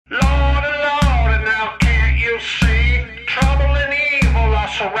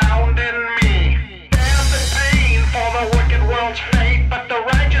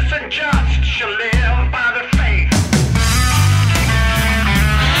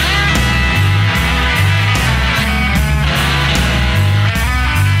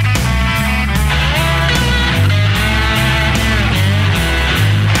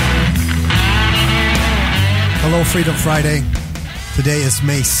Freedom Friday. Today is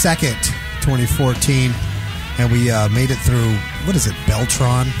May 2nd, 2014, and we made it through, what is it,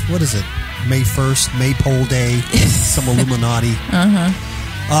 Beltron? What is it, May 1st, Maypole Day, some Illuminati.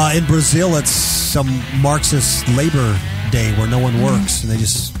 In Brazil, it's some Marxist Labor Day where no one works, and they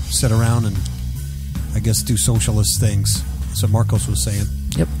just sit around and, I guess, do socialist things. That's what Marcos was saying.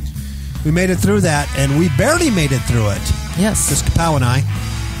 Yep. We made it through that, and we barely made it through it. Yes. Just Kapow and I.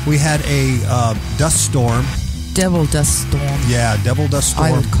 We had a dust storm. Devil dust storm. Yeah, devil dust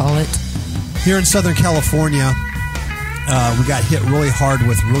storm. I would call it. Here in Southern California, we got hit really hard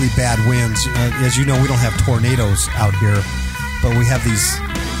with really bad winds. As you know, we don't have tornadoes out here, but we have these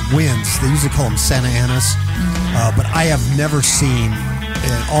winds. They usually call them Santa Anas. But I have never seen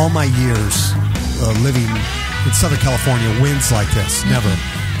in all my years living in Southern California winds like this. Never.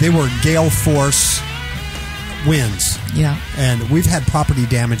 They were gale force winds. Yeah. And we've had property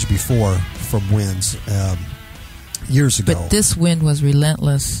damage before from winds years ago. But this wind was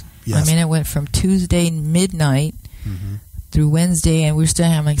relentless. Yes. I mean, it went from Tuesday midnight through Wednesday, and we're still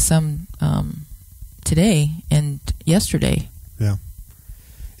having some today and yesterday. Yeah.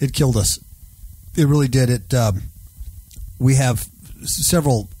 It killed us. It really did. We have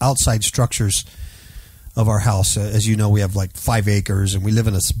several outside structures of our house. As you know, we have like 5 acres, and we live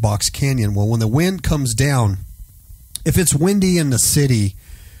in a box canyon. Well, when the wind comes down, if it's windy in the city,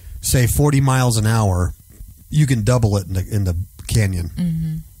 say 40 miles an hour, you can double it in the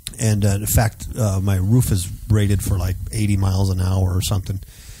canyon. And in fact, my roof is rated for like 80 miles an hour or something.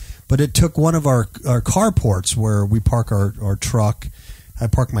 But it took one of our carports where we park our truck. I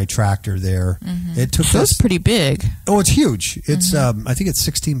park my tractor there. It took So it's pretty big. Oh, it's huge. It's I think it's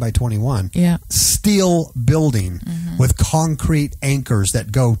 16 by 21. Yeah. Steel building with concrete anchors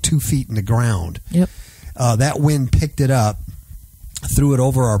that go 2 feet in the ground. Yep. That wind picked it up, threw it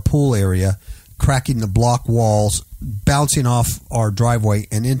over our pool area, cracking the block walls, bouncing off our driveway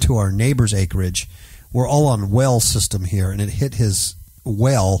and into our neighbor's acreage. We're all on well system here, and it hit his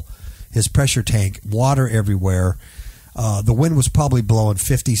well, his pressure tank, water everywhere. The wind was probably blowing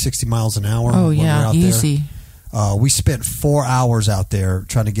 50, 60 miles an hour. Oh, when we were out easy. there. We spent 4 hours out there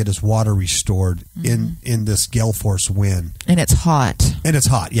trying to get his water restored in this gale force wind. And it's hot. And it's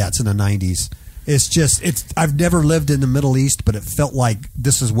hot. Yeah, it's in the 90s. I've never lived in the Middle East, but it felt like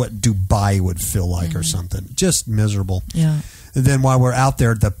this is what Dubai would feel like or something. Just miserable. Yeah. And then while we're out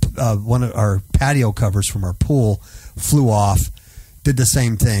there, one of our patio covers from our pool flew off, did the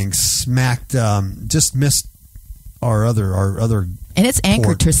same thing, smacked, just missed our other and it's anchored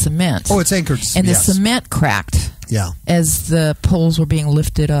port. to cement. Oh, it's anchored. And yes. the cement cracked. Yeah. As the poles were being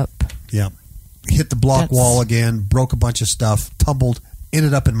lifted up. Yeah. Hit the block wall again, broke a bunch of stuff, tumbled,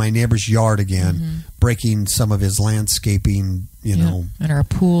 ended up in my neighbor's yard again, breaking some of his landscaping, you know. And our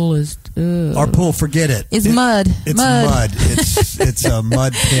pool is... Our pool, forget it. It's mud. It's mud. It's a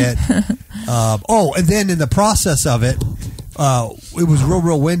mud pit. And then in the process of it, it was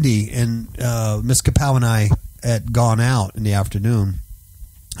real windy, and Miss Kapow and I had gone out in the afternoon,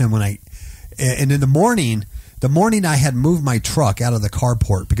 and in the morning I had moved my truck out of the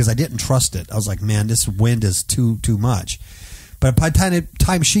carport because I didn't trust it. I was like, man, this wind is too much. But by the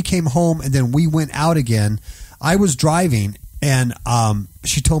time she came home and then we went out again, I was driving, and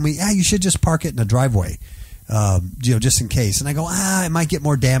she told me, you should just park it in the driveway, just in case. And I go, I might get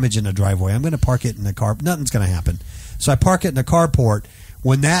more damage in the driveway. I'm going to park it in the car. Nothing's going to happen. So I park it in the carport.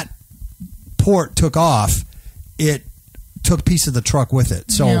 When that port took off, it took a piece of the truck with it.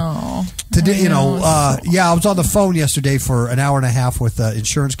 So today, I was on the phone yesterday for an hour and a half with the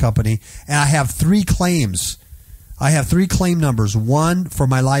insurance company, and I have 3 claims. I have 3 claim numbers: one for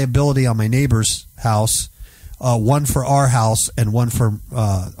my liability on my neighbor's house, one for our house, and one for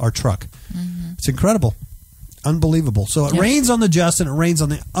our truck. It's incredible, unbelievable. So it rains on the just and it rains on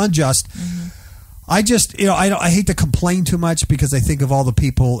the unjust. I just, I hate to complain too much because I think of all the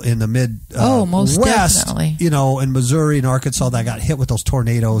people in the most West, definitely. In Missouri and Arkansas that got hit with those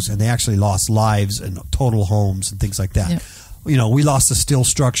tornadoes, and they actually lost lives and total homes and things like that. Yep. We lost a steel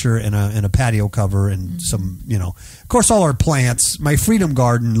structure and a patio cover and some, of course, all our plants. My freedom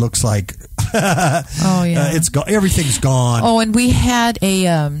garden looks like, everything's gone. Oh, and we had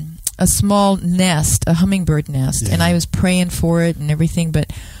a small nest, a hummingbird nest, and I was praying for it and everything, but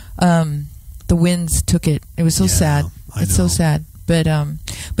the winds took it. It was so sad. It's so sad. But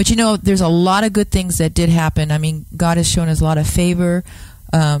there's a lot of good things that did happen. I mean, God has shown us a lot of favor.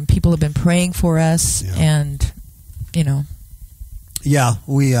 People have been praying for us, and Yeah,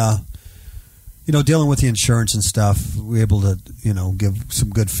 we dealing with the insurance and stuff, we were able to give some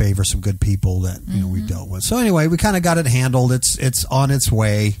good favor, some good people that we dealt with. So anyway, we kind of got it handled. It's on its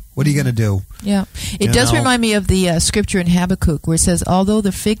way. What are you going to do? Yeah. It does remind me of the scripture in Habakkuk where it says, although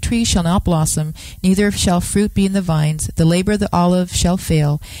the fig tree shall not blossom, neither shall fruit be in the vines, the labor of the olive shall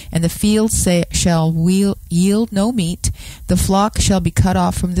fail, and the field shall yield no meat, the flock shall be cut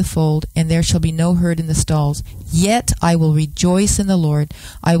off from the fold, and there shall be no herd in the stalls. Yet I will rejoice in the Lord.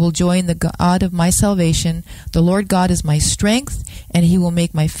 I will joy in the God of my salvation. The Lord God is my strength, and he will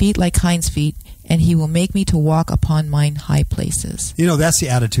make my feet like hinds' feet, and he will make me to walk upon mine high places. That's the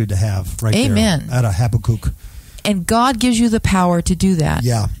attitude to have right Amen. there out of Habakkuk. And God gives you the power to do that.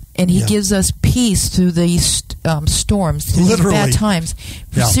 Yeah. And he gives us peace through these storms, through these bad times.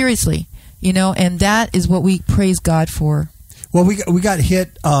 Yeah. Seriously. And that is what we praise God for. Well, we got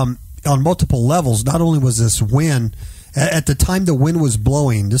hit on multiple levels. Not only was this wind, at the time the wind was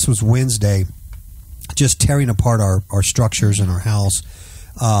blowing, this was Wednesday, just tearing apart our structures in our house.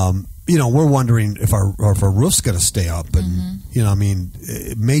 We're wondering if our roof's going to stay up, and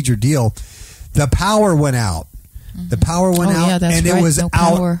major deal. The power went out. Mm-hmm. The power went out, and it was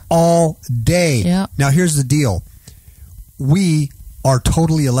out all day. Yeah. Now here's the deal: we are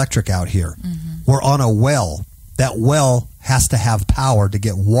totally electric out here. Mm-hmm. We're on a well. That well has to have power to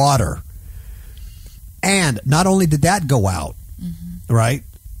get water. And not only did that go out, right?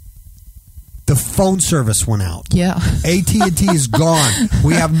 The phone service went out. Yeah. AT&T is gone.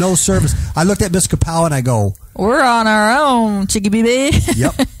 We have no service. I looked at Miss Kapow and I go, we're on our own, chickie baby.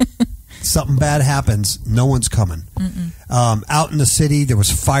 Yep. Something bad happens, no one's coming. Out in the city, there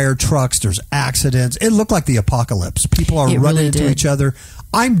was fire trucks, there's accidents. It looked like the apocalypse. People are running into each other.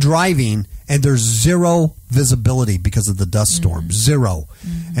 I'm driving and there's zero visibility because of the dust storm. Zero.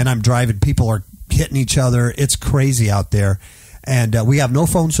 And I'm driving. People are hitting each other. It's crazy out there. And we have no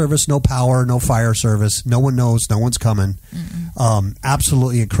phone service, no power, no fire service. No one knows. No one's coming.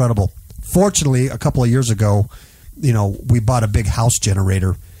 Absolutely incredible. Fortunately, a couple of years ago, we bought a big house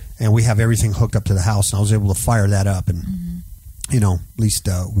generator, and we have everything hooked up to the house. And I was able to fire that up, and at least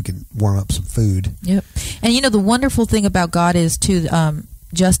we can warm up some food. Yep. And the wonderful thing about God is too.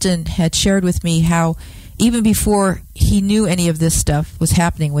 Justin had shared with me how even before he knew any of this stuff was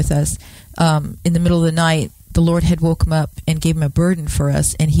happening with us, in the middle of the night, the Lord had woke him up and gave him a burden for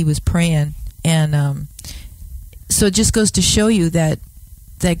us, and he was praying. And so it just goes to show you that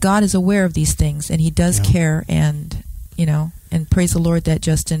God is aware of these things, and he does care, and and praise the Lord that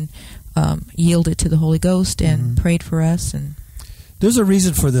Justin yielded to the Holy Ghost and prayed for us. And there's a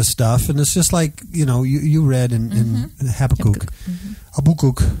reason for this stuff, and it's just like you read in Habakkuk.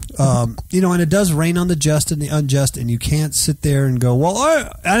 Habakkuk, and it does rain on the just and the unjust, and you can't sit there and go, well,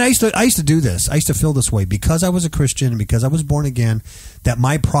 and I used to do this. I used to feel this way because I was a Christian and because I was born again, that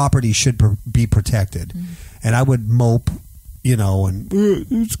my property should be protected, and I would mope, and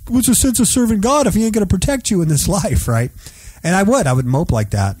what's the sense of serving God if He ain't going to protect you in this life, right? And I would mope like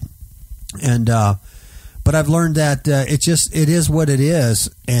that, and but I've learned that it is what it is,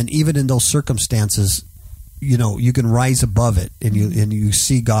 and even in those circumstances, you can rise above it, and you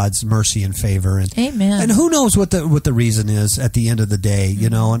see God's mercy and favor, and Amen. And who knows what the reason is at the end of the day,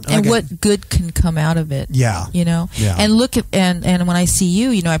 and what good can come out of it. Yeah. And look at and when I see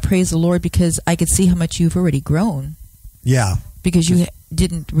you, I praise the Lord because I could see how much you've already grown. Yeah. Because you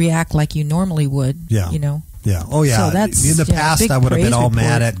didn't react like you normally would. Yeah. Yeah. Oh, yeah. So that's, in the past, I would have been all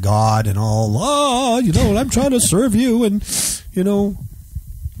mad at God and all, I'm trying to serve you, and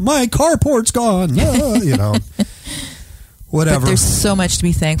my carport's gone. Whatever. But there's so much to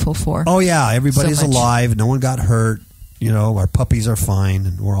be thankful for. Oh, yeah. Everybody's alive. No one got hurt. Our puppies are fine,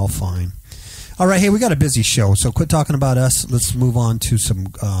 and we're all fine. All right. Hey, we got a busy show, so quit talking about us. Let's move on to some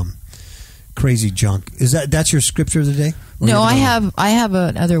crazy junk. That's your scripture of the day? No, I have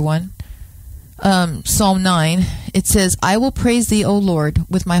another one. Psalm 9. It says, I will praise thee, O Lord,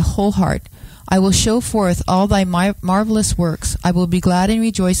 with my whole heart. I will show forth all thy marvelous works. I will be glad and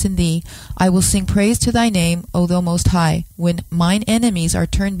rejoice in thee. I will sing praise to thy name, O thou most high. When mine enemies are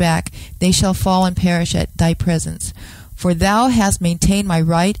turned back, they shall fall and perish at thy presence. For thou hast maintained my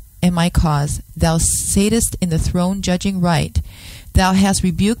right and my cause. Thou satest in the throne judging right. Thou hast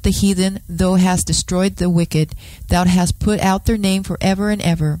rebuked the heathen, thou hast destroyed the wicked. Thou hast put out their name forever and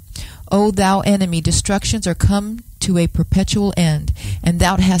ever. O thou enemy, destructions are come to a perpetual end, and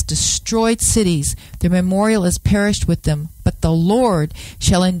thou hast destroyed cities. Their memorial is perished with them. But the Lord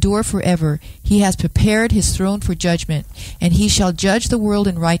shall endure forever. He has prepared his throne for judgment, and he shall judge the world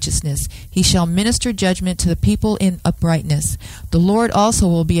in righteousness. He shall minister judgment to the people in uprightness. The Lord also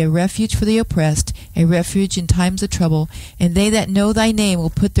will be a refuge for the oppressed, a refuge in times of trouble, and they that know thy name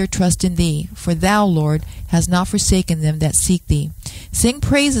will put their trust in thee. For thou, Lord, hast not forsaken them that seek thee. Sing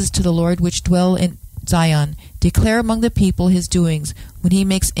praises to the Lord which dwell in Zion. Declare among the people his doings. When he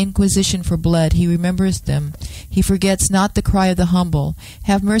makes inquisition for blood, he remembers them. He forgets not the cry of the humble.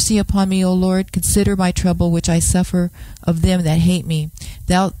 Have mercy upon me, O Lord. Consider my trouble which I suffer of them that hate me.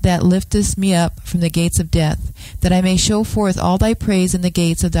 Thou that liftest me up from the gates of death, that I may show forth all thy praise in the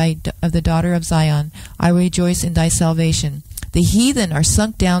gates of the daughter of Zion. I rejoice in thy salvation. The heathen are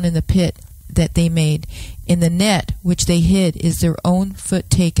sunk down in the pit that they made. In the net which they hid is their own foot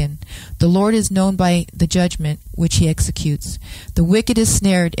taken. The Lord is known by the judgment which he executes. The wicked is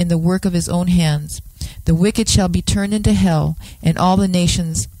snared in the work of his own hands. The wicked shall be turned into hell, and all the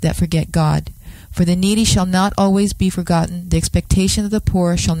nations that forget God. For the needy shall not always be forgotten. The expectation of the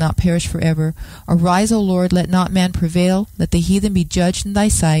poor shall not perish forever. Arise, O Lord, let not man prevail. Let the heathen be judged in thy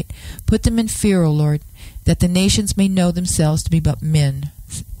sight. Put them in fear, O Lord, that the nations may know themselves to be but men.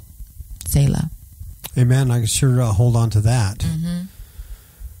 Selah. Amen. I can sure hold on to that. Mm-hmm.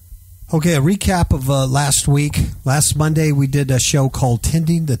 Okay, a recap of last week. Last Monday, we did a show called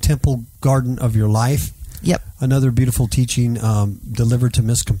Tending the Temple Garden of Your Life. Yep. Another beautiful teaching delivered to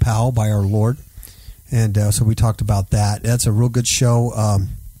Miss Kapow by our Lord. And so we talked about that. That's a real good show,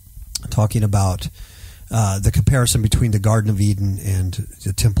 talking about the comparison between the Garden of Eden and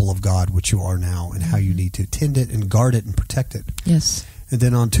the Temple of God, which you are now, and how you need to tend it and guard it and protect it. Yes. And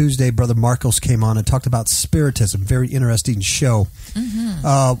then on Tuesday, Brother Marcos came on and talked about Spiritism. Very interesting show.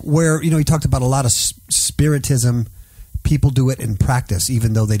 Where, he talked about a lot of Spiritism. People do it in practice,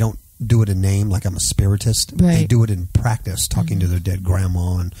 even though they don't do it in name, like I'm a Spiritist. Right. They do it in practice, talking to their dead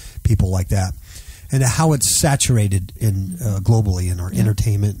grandma and people like that. And how it's saturated in globally in our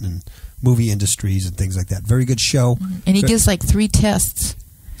entertainment and movie industries and things like that. Very good show. And he gives like 3 tests.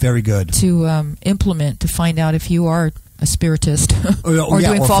 Very good. To implement to find out if you are a spiritist or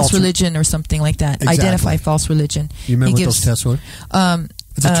doing false religion or something like that. Exactly. Identify false religion. You remember what those tests were?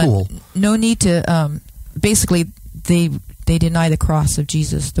 It's a tool. No need to. Basically, they deny the cross of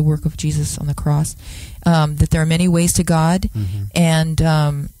Jesus, the work of Jesus on the cross. That there are many ways to God, and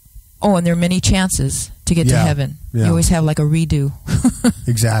and there are many chances to get to heaven. Yeah. You always have like a redo.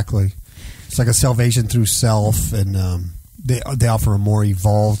 Exactly. It's like a salvation through self, and they offer a more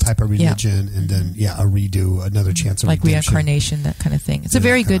evolved type of religion, and then a redo, another chance of like redemption. Reincarnation, that kind of thing. It's a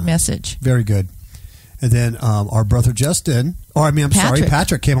very good message. Very good. And then our brother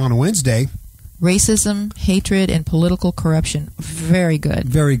Patrick came on Wednesday. Racism, hatred, and political corruption. Very good.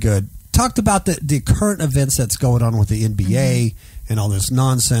 Very good. Talked about the current events that's going on with the NBA and all this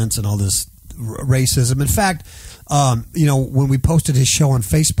nonsense and all this racism. In fact, when we posted his show on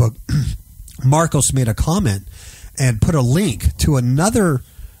Facebook, Marcos made a comment and put a link to another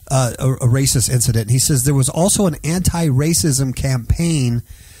a racist incident. He says there was also an anti-racism campaign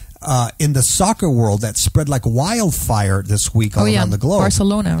in the soccer world that spread like wildfire this week all around the globe.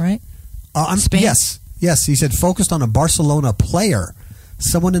 Barcelona, right? Spain? Yes. He said focused on a Barcelona player.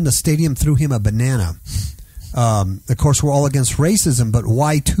 Someone in the stadium threw him a banana. Of course, we're all against racism, but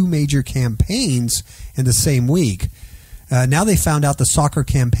why 2 major campaigns in the same week? Now they found out the soccer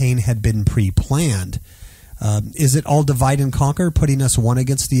campaign had been pre-planned. Is it all divide and conquer, putting us one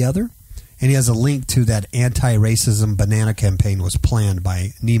against the other? And he has a link to that anti-racism banana campaign was planned by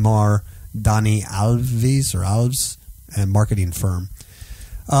Neymar Dani Alves, a marketing firm.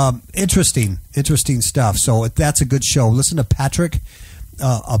 Interesting stuff. So that's a good show. Listen to Patrick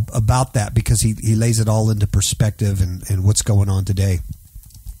about that, because he lays it all into perspective and what's going on today.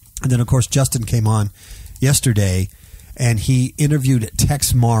 And then, of course, Justin came on yesterday, and he interviewed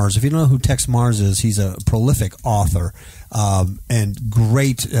Tex Mars. If you don't know who Tex Mars is, he's a prolific author and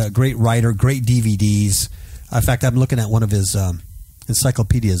great writer, great DVDs. In fact, I'm looking at one of his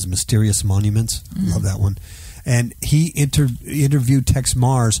encyclopedias, Mysterious Monuments. Love that one. And he interviewed Tex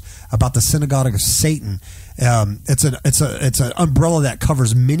Mars about the Synagogue of Satan. It's an umbrella that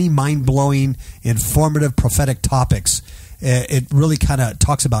covers many mind-blowing, informative, prophetic topics. It really kind of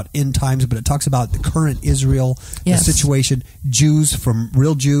talks about end times, but it talks about the current Israel, the situation,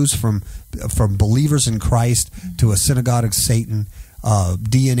 real Jews, from believers in Christ to a synagogue of Satan,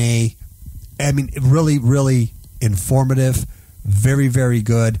 DNA. I mean, really, really informative, very, very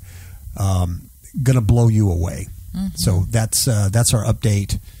good. Going to blow you away. So that's our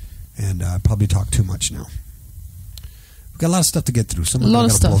update, and I probably talked too much now. We've got a lot of stuff to get through. A lot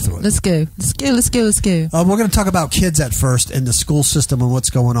of stuff. Let's go. We're going to talk about kids at first and the school system and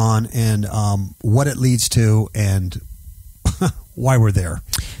what's going on and what it leads to and why we're there.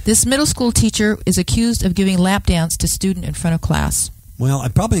 This middle school teacher is accused of giving lap dance to student in front of class. Well,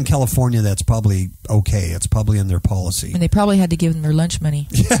 probably in California, that's probably okay. It's probably in their policy. And they probably had to give them their lunch money.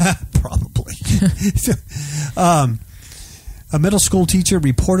 Yeah, probably. A middle school teacher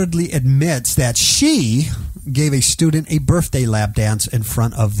reportedly admits that she gave a student a birthday lap dance in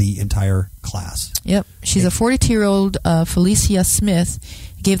front of the entire class. Yep. She's a 42-year-old Felicia Smith.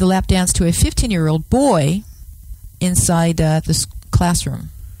 Gave the lap dance to a 15-year-old boy inside the classroom.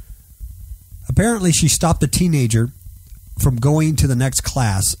 Apparently, she stopped the teenager from going to the next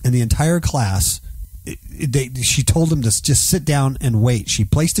class, and the entire class, she told him to just sit down and wait. She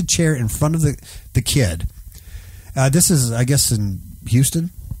placed a chair in front of the kid. This is, I guess, in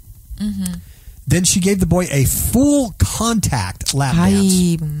Houston. Mm-hmm. Then she gave the boy a full contact lap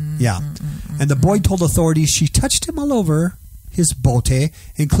dance. Yeah. And the boy told authorities she touched him all over his bote,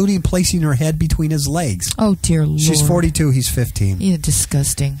 including placing her head between his legs. Oh, dear Lord. She's 42, he's 15. Yeah,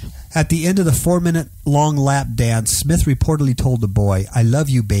 disgusting. At the end of the 4-minute-long lap dance, Smith reportedly told the boy, "I love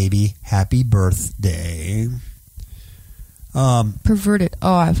you, baby. Happy birthday." Perverted.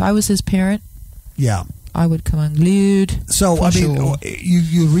 Oh, if I was his parent, yeah, I would come unglued. So, I mean,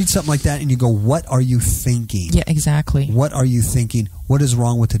 you read something like that and you go, what are you thinking? Yeah, exactly. What are you thinking? What is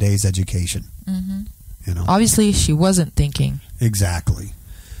wrong with today's education? Mm-hmm. You know? Obviously, she wasn't thinking. Exactly.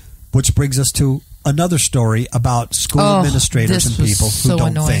 Which brings us to another story about school administrators and people who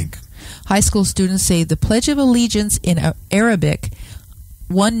don't think. High school students say the Pledge of Allegiance in Arabic,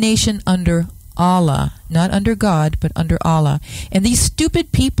 one nation under Allah, not under God, but under Allah. And these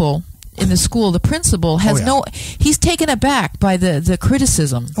stupid people in the school, the principal has he's taken aback by the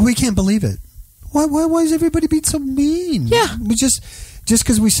criticism. Oh, we can't believe it. Why is everybody being so mean? Yeah. We just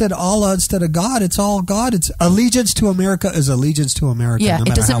because we said Allah instead of God, it's all God. It's allegiance to America is allegiance to America. Yeah,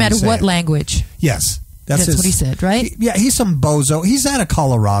 it doesn't matter what language. Yes. That's what he said, right? He's some bozo. He's out of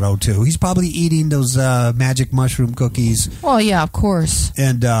Colorado, too. He's probably eating those magic mushroom cookies. Oh, yeah, of course.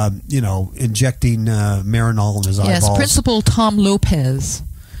 And, injecting Marinol in his eyeballs. Yes, Principal Tom Lopez.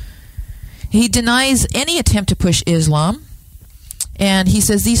 He denies any attempt to push Islam. And he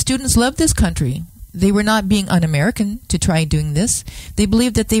says these students love this country. They were not being un-American to try doing this. They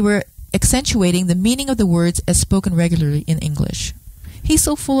believed that they were accentuating the meaning of the words as spoken regularly in English. He's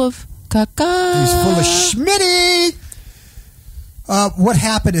so full of caca. He's full of schmitty. What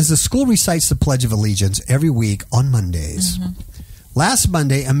happened is the school recites the Pledge of Allegiance every week on Mondays. Mm-hmm. Last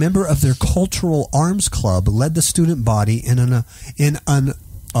Monday, a member of their cultural arms club led the student body in an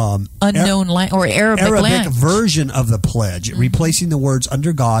unknown or Arabic language version of the pledge, replacing the words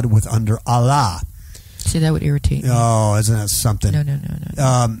under God with under Allah. See, that would irritate me. Oh, isn't that something?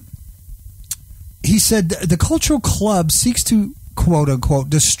 No. He said the cultural club seeks to, quote unquote,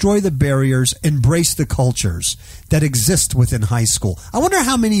 destroy the barriers, embrace the cultures that exist within high school. I wonder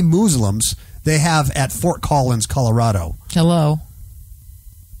how many Muslims they have at Fort Collins, Colorado. Hello.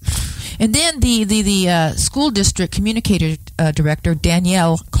 And then the school district communicator director,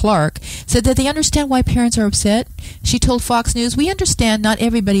 Danielle Clark, said that they understand why parents are upset. She told Fox News, "We understand not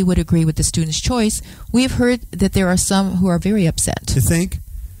everybody would agree with the student's choice. We have heard that there are some who are very upset." You think?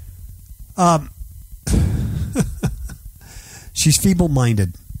 She's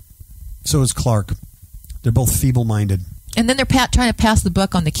feeble-minded. So is Clark. They're both feeble-minded. And then they're trying to pass the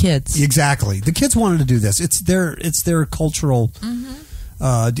buck on the kids. Exactly. The kids wanted to do this. It's their cultural... Mm-hmm.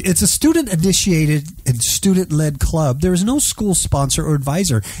 It's a student-initiated and student-led club. There is no school sponsor or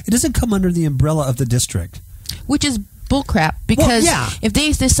advisor. It doesn't come under the umbrella of the district. Which is bullcrap, because if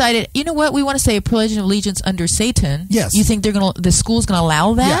they decided, you know what, we want to say a Pledge of Allegiance under Satan, yes. You think the school's going to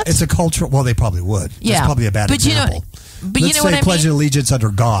allow that? Yeah, it's a cultural... Well, they probably would. Yeah. It's probably a bad example. Let's say Pledge of Allegiance under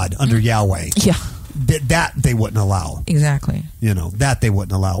God, under Yahweh. Yeah. That they wouldn't allow. Exactly. That they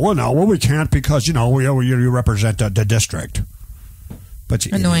wouldn't allow. Well, we can't because, you represent the district. But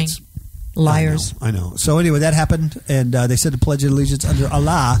annoying idiots. Liars. I know. So anyway, that happened, and they said to Pledge of Allegiance under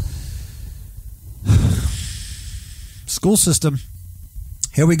Allah. School system.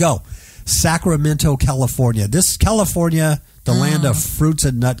 Here we go. Sacramento, California. This California, the land of fruits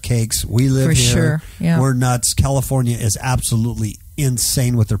and nut cakes. We live For here. Sure. Yeah. We're nuts. California is absolutely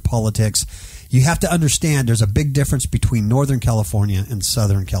insane with their politics. You have to understand there's a big difference between Northern California and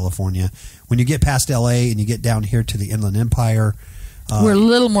Southern California. When you get past L.A. and you get down here to the Inland Empire, we're a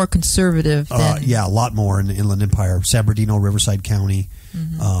little more conservative than... a lot more in the Inland Empire. San Bernardino, Riverside County.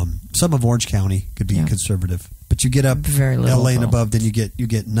 Mm-hmm. Some of Orange County could be conservative. But you get up L.A. and above, then you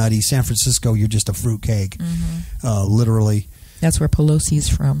get nutty. San Francisco, you're just a fruitcake, literally. That's where Pelosi's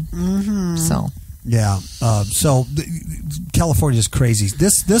from. Mm-hmm. So... Yeah. So California is crazy.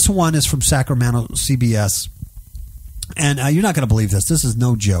 This one is from Sacramento, CBS. And you're not going to believe this. This is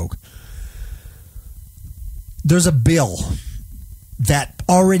no joke. There's a bill that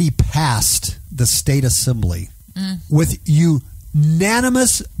already passed the state assembly with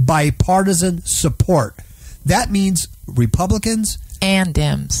unanimous bipartisan support That means Republicans and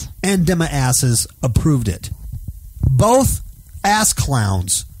Dems and Dema-asses approved it. Both ass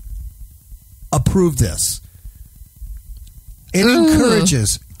clowns approved this. It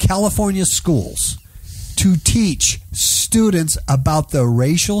encourages California schools to teach students about the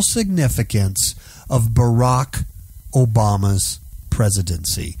racial significance of Barack Obama's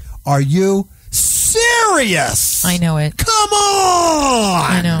presidency. Are you serious? I know it. Come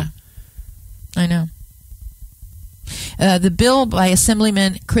on! I know. The bill by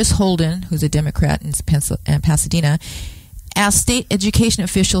Assemblyman Chris Holden, who's a Democrat in Pasadena, asked state education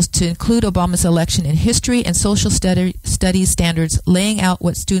officials to include Obama's election in history and social studies standards, laying out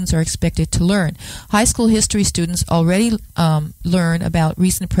what students are expected to learn. High school history students already learn about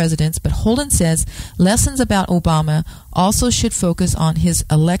recent presidents, but Holden says lessons about Obama also should focus on his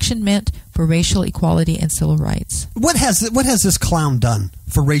election meant for racial equality and civil rights. What has this clown done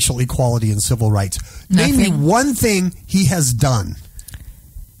for racial equality and civil rights? Nothing. Name me one thing he has done.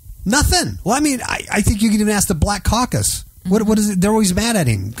 Nothing. Well, I mean, I think you can even ask the Black Caucus. What is it? They're always mad at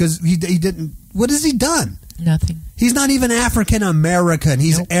him because he didn't. What has he done? Nothing. He's not even African American.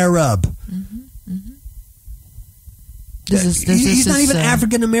 He's Arab. He's not even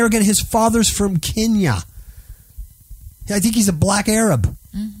African American. His father's from Kenya. I think he's a black Arab,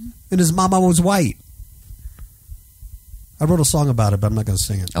 and his mama was white. I wrote a song about it, but I'm not going to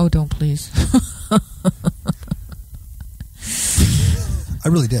sing it. Oh, don't please. I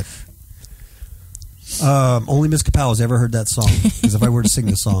really did. Only Miss Kapow has ever heard that song. Because if I were to sing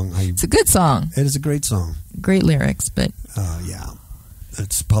the song, it's a good song. It is a great song. Great lyrics, but yeah,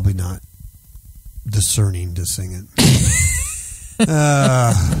 it's probably not discerning to sing it.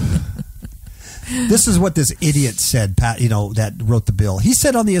 This is what this idiot said, Pat, that wrote the bill. He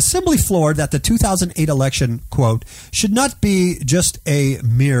said on the assembly floor that the 2008 election, quote, should not be just a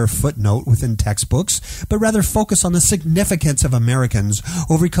mere footnote within textbooks, but rather focus on the significance of Americans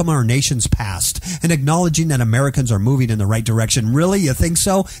overcome our nation's past and acknowledging that Americans are moving in the right direction. Really? You think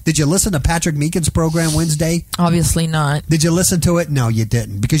so? Did you listen to Patrick Meekin's program Wednesday? Obviously not. Did you listen to it? No, you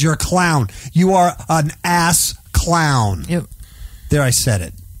didn't, because you're a clown. You are an ass clown. Yep. There, I said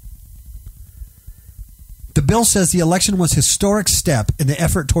it. The bill says the election was a historic step in the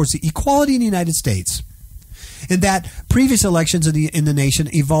effort towards the equality in the United States, and that previous elections in the nation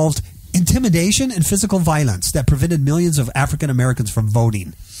involved intimidation and physical violence that prevented millions of African Americans from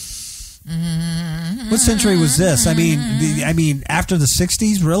voting. What century was this? I mean, after the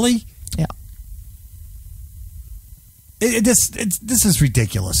 60s, really? Yeah. This is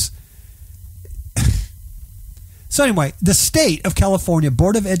ridiculous. So anyway, the state of California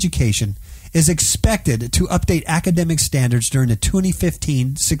Board of Education is expected to update academic standards during the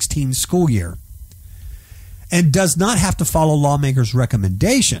 2015-16 school year and does not have to follow lawmakers'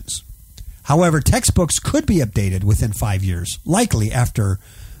 recommendations. However, textbooks could be updated within 5 years, likely after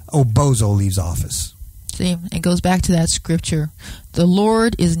Obozo leaves office. See, it goes back to that scripture. The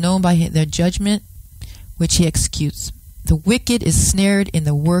Lord is known by their judgment, which he executes. The wicked is snared in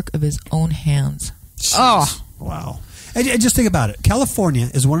the work of his own hands. Jeez. Oh, wow. And just think about it. California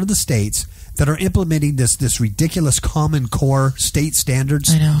is one of the states that are implementing this ridiculous Common Core state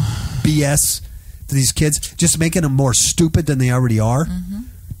standards BS to these kids, just making them more stupid than they already are.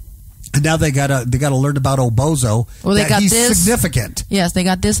 And now they gotta learn about Obozo. Well, they got he's this significant. Yes, they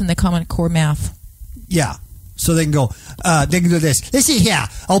got this in the Common Core math. Yeah, so they can go. They can do this. Let's see here.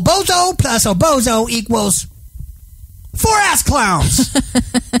 Obozo plus Obozo equals 4 ass clowns.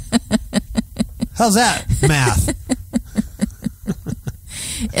 How's that math?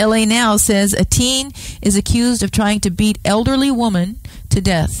 LA Now says a teen is accused of trying to beat elderly woman to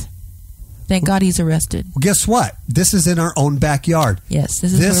death. Thank God he's arrested. Well, guess what? This is in our own backyard. Yes,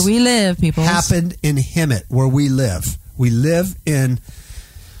 this is where we live, people. Happened in Hemet, where we live. We live in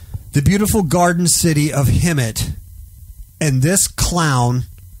the beautiful garden city of Hemet, and this clown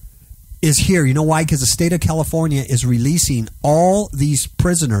is here. You know why? Because the state of California is releasing all these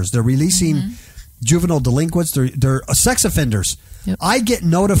prisoners. They're releasing juvenile delinquents. They're sex offenders. Yep. I get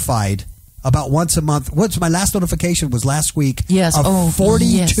notified about once a month. What's my last notification was last week. Yes. Of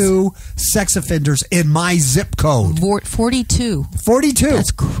 42 sex offenders in my zip code. 42. 42.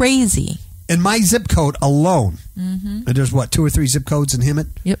 That's crazy. In my zip code alone. And there's 2 or 3 zip codes in Hemet?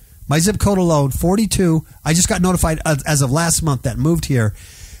 Yep. My zip code alone, 42. I just got notified as of last month that moved here.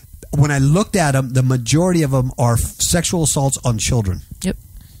 When I looked at them, the majority of them are sexual assaults on children. Yep.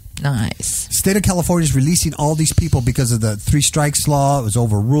 Nice. State of California is releasing all these people because of the 3 strikes law. It was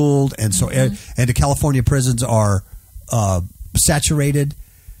overruled, and so and the California prisons are saturated,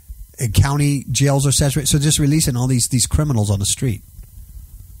 and county jails are saturated. So just releasing all these criminals on the street.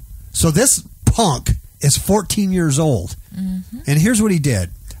 So this punk is 14 years old. Mm-hmm. And here's what he did.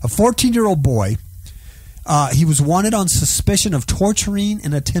 A 14-year-old boy, he was wanted on suspicion of torturing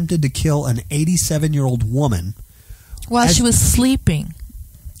and attempted to kill an 87-year-old woman while she was sleeping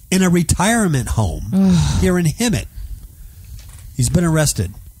in a retirement home here in Hemet. He's been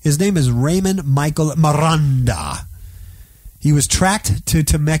arrested. His name is Raymond Michael Miranda. He was tracked to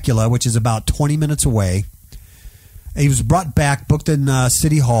Temecula, which is about 20 minutes away. He was brought back, booked in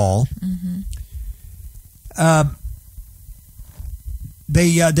City Hall. Mm-hmm.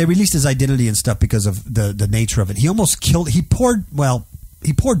 They released his identity and stuff because of the nature of it. He almost killed. He poured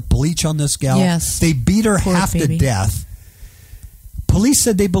bleach on this gal. Yes. They beat her Poor half baby. to death. Police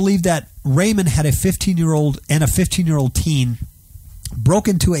said they believe that Raymond had a 15-year-old and a 15-year-old teen broke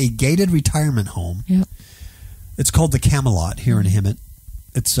into a gated retirement home. Yep. It's called the Camelot here in Hemet.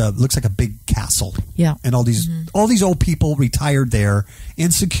 It's looks like a big castle. Yeah. And all these old people retired there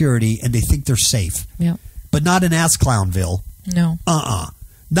in security, and they think they're safe. Yeah. But not in Clownville. No.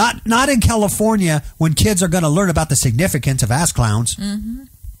 Not in California when kids are going to learn about the significance of ass clowns. Mm-hmm.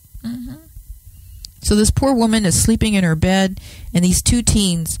 Mm-hmm. So this poor woman is sleeping in her bed, and these two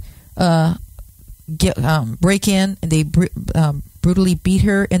teens break in, and they brutally beat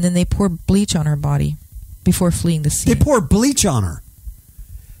her, and then they pour bleach on her body before fleeing the scene. They pour bleach on her.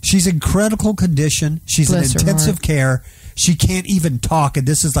 She's in critical condition. She's Bless in her intensive heart. care. She can't even talk, and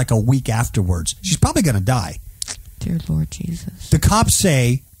this is like a week afterwards. She's probably going to die. Dear Lord Jesus. The cops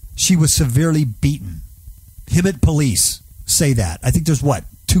say she was severely beaten. Hemet police say that. I think there's,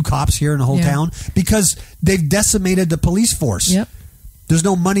 2 cops here in the whole town? Because they've decimated the police force. Yep. There's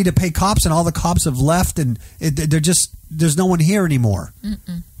no money to pay cops, and all the cops have left, and there's no one here anymore.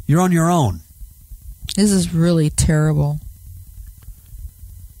 Mm-mm. You're on your own. This is really terrible.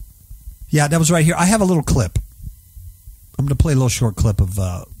 Yeah, that was right here. I have a little clip. I'm going to play a little short clip of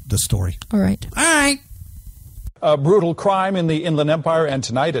the story. All right. All right. A brutal crime in the Inland Empire, and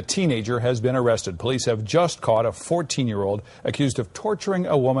tonight a teenager has been arrested. Police have just caught a 14-year-old accused of torturing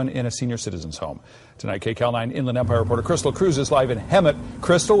a woman in a senior citizen's home. Tonight, KCAL 9 Inland Empire reporter Crystal Cruz is live in Hemet.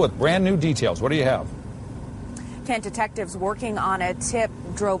 Crystal, with brand new details. What do you have? Kent, detectives working on a tip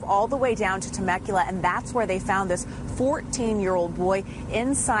drove all the way down to Temecula, and that's where they found this 14-year-old boy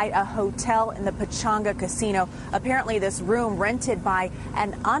inside a hotel in the Pachanga Casino. Apparently, this room rented by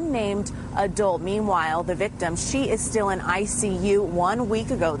an unnamed adult. Meanwhile, the victim, she is still in ICU. 1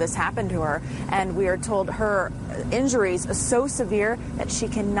 week ago, this happened to her, and we are told her injuries are so severe that she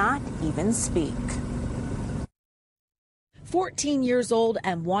cannot even speak. 14 years old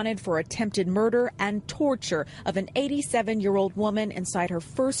and wanted for attempted murder and torture of an 87-year-old woman inside her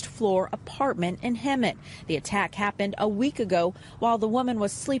first-floor apartment in Hemet. The attack happened a week ago while the woman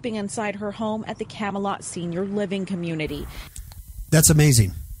was sleeping inside her home at the Camelot Senior Living Community. That's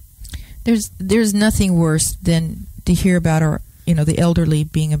amazing. There's nothing worse than to hear about the elderly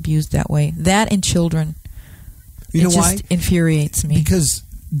being abused that way. That and children. You know why? It just infuriates me. Because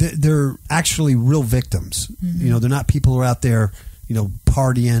they're actually real victims. Mm-hmm. They're not people who are out there,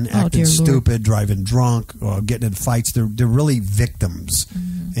 partying, acting stupid, driving drunk, or getting in fights. They're really victims,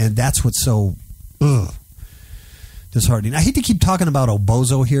 and that's what's so disheartening. I hate to keep talking about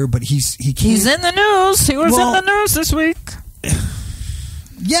Obozo here, but he's in the news. He was in the news this week.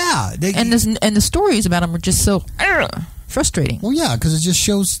 Yeah, and the stories about him are just so frustrating. Well, yeah, because it just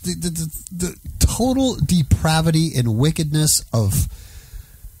shows the total depravity and wickedness of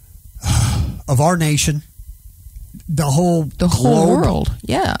our nation, the whole world,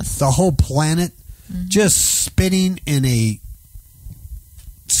 yes, the whole planet, just spinning in a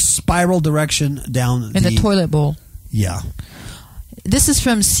spiral direction down in the toilet bowl. Yeah. This is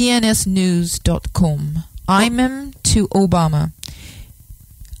from cnsnews.com. Ayman to Obama.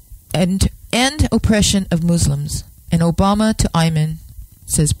 And end oppression of Muslims. And Obama to Ayman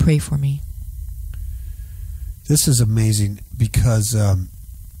says, pray for me. This is amazing because a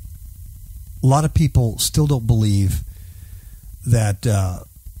lot of people still don't believe that Barack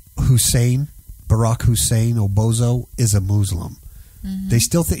Hussein Obozo is a Muslim. Mm-hmm. They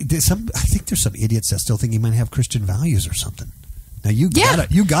still think I think there's some idiots that still think he might have Christian values or something. Now you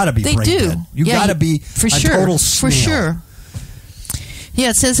gotta be they brain do. dead. You gotta be for a sure. total snail. For sure. Yeah,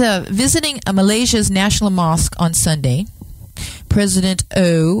 it says visiting Malaysia's national mosque on Sunday, President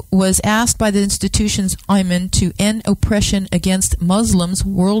O was asked by the institution's Ayman to end oppression against Muslims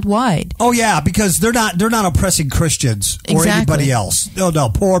worldwide. Oh yeah, because they're not oppressing Christians or anybody else. No,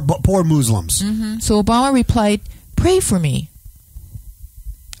 poor Muslims. Mm-hmm. So Obama replied, "Pray for me."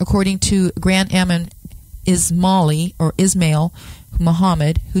 According to Grand Imam Ismail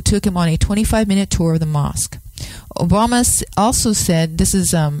Muhammad, who took him on a 25-minute tour of the mosque. Obama also said, this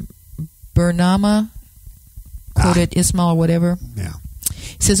is Bernama quoted Ismail or whatever. Yeah.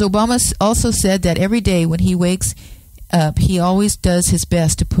 He says Obama also said that every day when he wakes up, he always does his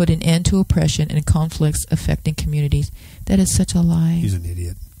best to put an end to oppression and conflicts affecting communities. That is such a lie. He's an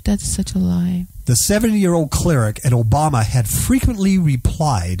idiot. That's such a lie. The 70-year-old cleric at Obama had frequently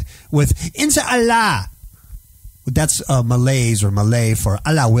replied with Inshallah. That's Malays or Malay for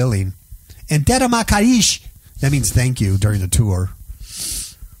Allah willing. And Terima Karish. That means thank you during the tour.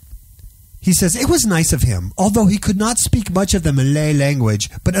 He says, it was nice of him, although he could not speak much of the Malay language,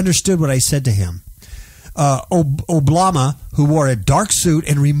 but understood what I said to him. Obama, who wore a dark suit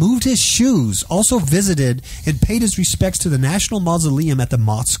and removed his shoes, also visited and paid his respects to the National Mausoleum at the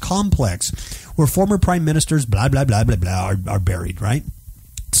mosque complex, where former prime ministers, blah, blah, blah, blah, blah, are buried, right?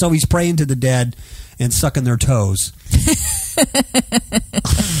 So he's praying to the dead and sucking their toes.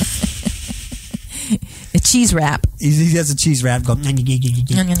 A cheese wrap. He has a cheese wrap going, this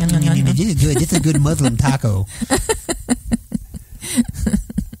is a good Muslim taco.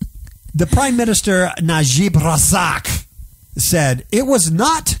 The Prime Minister Najib Razak said it was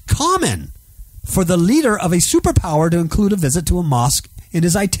not common for the leader of a superpower to include a visit to a mosque in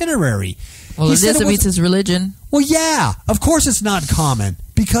his itinerary. Well, it is his religion. Well, yeah, of course it's not common,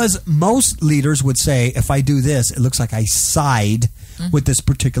 because most leaders would say, if I do this, it looks like I side with this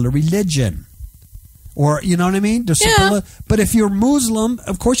particular religion. Or, you know what I mean? Yeah. But if you're Muslim,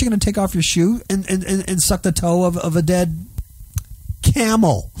 of course you're going to take off your shoe and suck the toe of a dead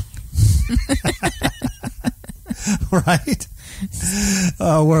camel. Right?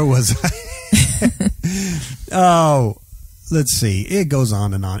 Where was I? Let's see. It goes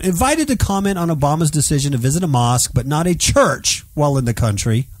on and on. Invited to comment on Obama's decision to visit a mosque, but not a church while in the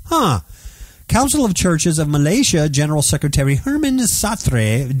country. Council of Churches of Malaysia General Secretary Herman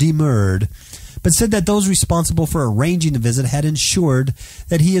Satre demurred, but said that those responsible for arranging the visit had ensured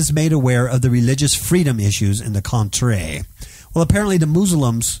that he is made aware of the religious freedom issues in the country. Well, apparently the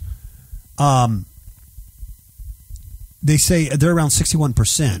Muslims, they say they're around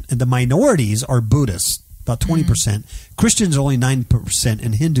 61%, and the minorities are Buddhists, about 20%. Christians are only 9%,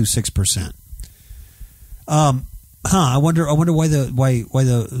 and Hindu 6%. I wonder why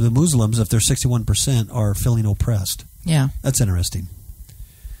the Muslims, if they're 61%, are feeling oppressed. Yeah, that's interesting.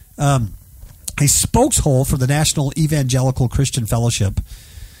 A spokeshole for the National Evangelical Christian Fellowship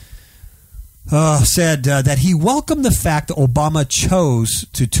said that he welcomed the fact that Obama chose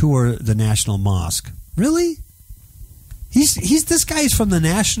to tour the National Mosque. Really? This guy is from the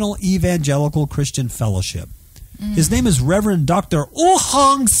National Evangelical Christian Fellowship. His name is Reverend Dr. Oh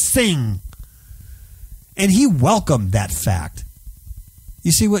Hong Sing, and he welcomed that fact.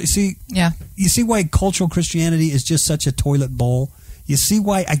 You see why cultural Christianity is just such a toilet bowl? You see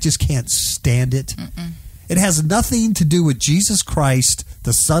why I just can't stand it? It has nothing to do with Jesus Christ,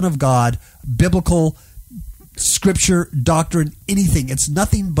 the Son of God, biblical scripture, doctrine, anything. It's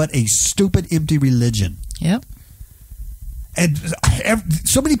nothing but a stupid, empty religion. Yep. And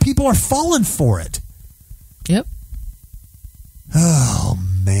so many people are falling for it. Yep. Oh,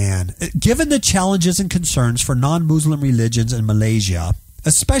 man. Given the challenges and concerns for non-Muslim religions in Malaysia,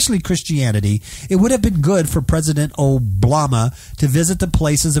 especially Christianity, it would have been good for President Obama to visit the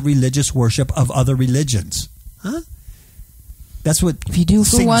places of religious worship of other religions. That's what if you do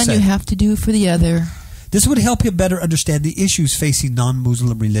for one, you have to do for the other. This would help you better understand the issues facing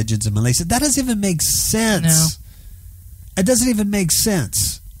non-Muslim religions in Malaysia. That doesn't even make sense. No. It doesn't even make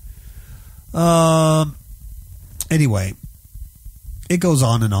sense. Anyway, it goes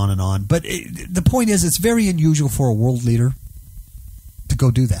on and on and on. But the point is, it's very unusual for a world leader to go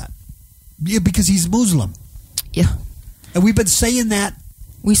do that. Yeah, because he's Muslim. Yeah. And we've been saying that.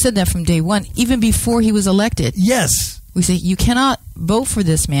 We said that from day one, even before he was elected. Yes. We say, you cannot vote for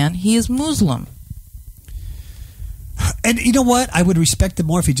this man. He is Muslim. And you know what? I would respect him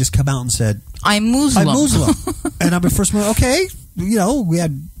more if he just come out and said, I'm Muslim. I'm Muslim. And I'm the first one. Okay. You know, we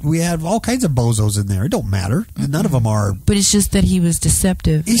had all kinds of bozos in there. It don't matter. None of them are. But it's just that he was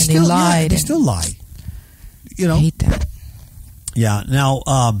deceptive and still, they lied. Yeah, they still lie. You know. I hate that. Yeah. Now,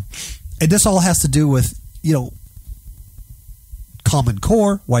 and this all has to do with, Common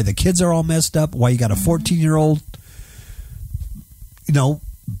Core, why the kids are all messed up, why you got a 14-year-old,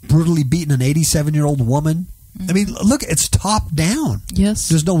 brutally beating an 87-year-old woman. I mean, look, it's top down. Yes.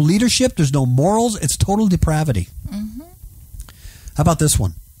 There's no leadership. There's no morals. It's total depravity. How about this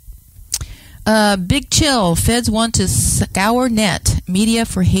one? Big chill. Feds want to scour net media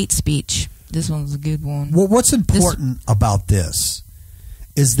for hate speech. This one's a good one. Well, what's important about this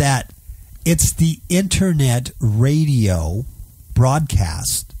is that it's the internet radio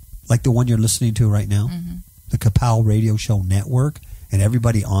broadcast, like the one you're listening to right now, the Kapow Radio Show Network. and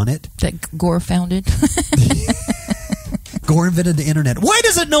everybody on it. That Gore founded. Gore invented the internet. Why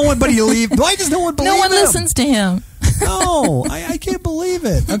doesn't no one believe? Why does no one believe? No one him? listens to him. No, I can't believe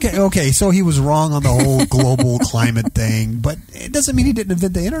it. Okay. So he was wrong on the whole global climate thing, but it doesn't mean he didn't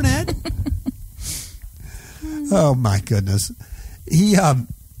invent the internet. Oh my goodness.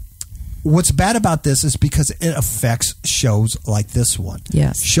 What's bad about this is because it affects shows like this one.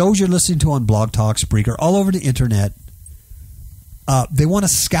 Yes. Shows you're listening to on Blog Talk, Spreaker, all over the internet. They want to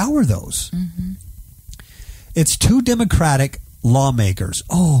scour those. Mm-hmm. It's two Democratic lawmakers.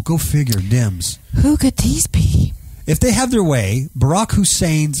 Oh, go figure, Dems. Who could these be? If they have their way, Barack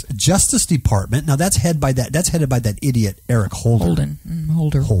Hussein's Justice Department, now that's headed by that idiot Eric Holder.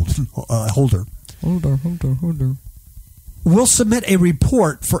 Holder. Will submit a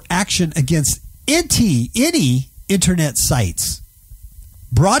report for action against any internet sites,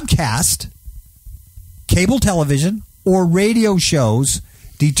 broadcast, cable television, or radio shows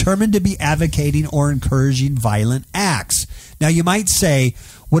determined to be advocating or encouraging violent acts. Now, you might say,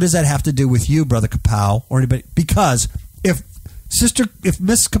 what does that have to do with you, Brother Kapow, or anybody? Because if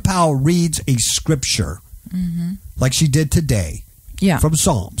Miss Kapow reads a scripture, mm-hmm. like she did today, from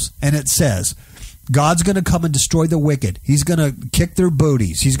Psalms, and it says, God's going to come and destroy the wicked. He's going to kick their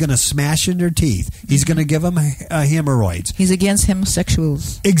booties. He's going to smash in their teeth. He's going to give them hemorrhoids. He's against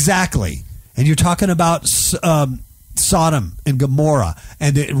homosexuals. Exactly. And you're talking about Sodom and Gomorrah,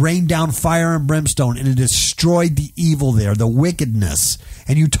 and it rained down fire and brimstone, and it destroyed the evil there, the wickedness.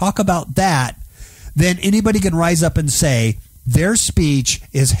 And you talk about that, then anybody can rise up and say their speech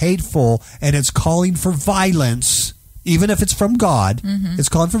is hateful and it's calling for violence. Even if it's from God, mm-hmm. it's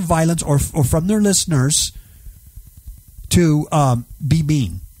calling for violence or from their listeners to be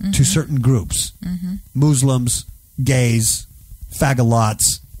mean mm-hmm. to certain groups. Mm-hmm. Muslims, gays,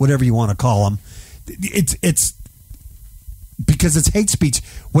 fagalots, whatever you want to call them. It's because it's hate speech.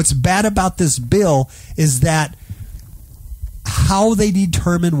 What's bad about this bill is that how they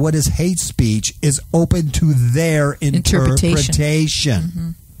determine what is hate speech is open to their interpretation. Mm-hmm.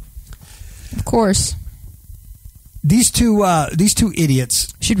 Of course. These two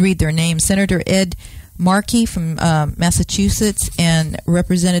idiots should read their names: Senator Ed Markey from Massachusetts and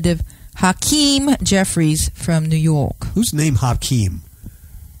Representative Hakeem Jeffries from New York. Who's named Hakeem?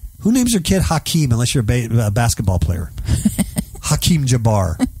 Who names their kid Hakeem unless you're a basketball player? Hakeem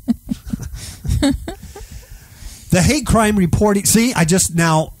Jabbar. The hate crime reporting. See, I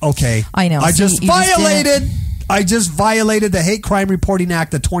know. I just violated the Hate Crime Reporting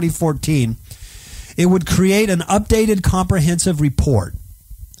Act of 2014. It would create an updated comprehensive report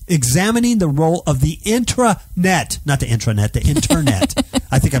examining the role of the intranet, not the intranet, the internet.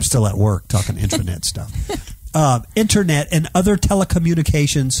 I think I'm still at work talking intranet stuff. Internet and other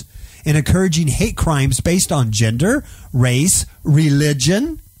telecommunications in encouraging hate crimes based on gender, race,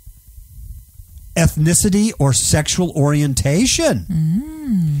 religion, ethnicity, or sexual orientation,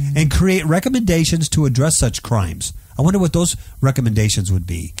 and create recommendations to address such crimes. I wonder what those recommendations would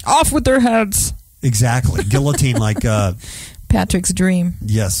be. Off with their heads. Exactly. Guillotine like... Patrick's dream.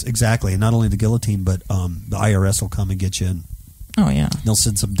 Yes, exactly. And not only the guillotine, but the IRS will come and get you in. Oh, yeah. They'll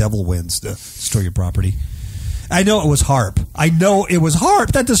send some devil winds to destroy your property. I know it was HARP.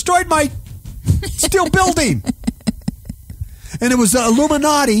 That destroyed my steel building. And it was the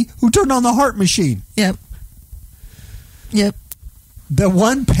Illuminati who turned on the HARP machine. Yep. The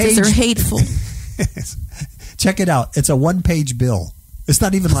one page... Because they're hateful. Check it out. It's a one-page bill. It's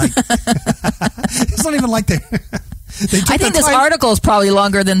not even like... I think this article is probably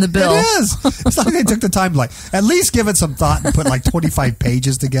longer than the bill. It is. It's not like they took the time to at least give it some thought and put 25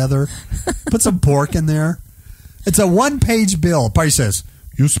 pages together. Put some pork in there. It's a one-page bill. Party says,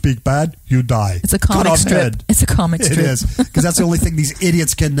 you speak bad, you die. It's a comic strip. It's a comic strip. It is. Because that's the only thing these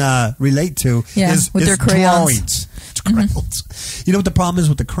idiots can relate to is their crayons. Drawings. It's crayons. Mm-hmm. You know what the problem is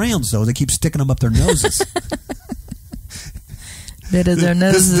with the crayons, though? They keep sticking them up their noses. Their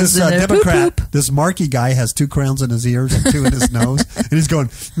noses this Democrat, poop. This Markey guy has 2 crowns in his ears and 2 in his nose, and he's going.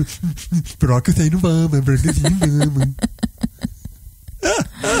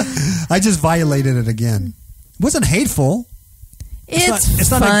 I just violated it again. It wasn't hateful. It's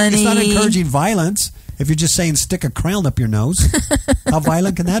funny. It's not encouraging violence. If you're just saying stick a crown up your nose, how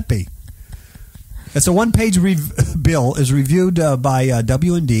violent can that be? It's a one-page bill is reviewed by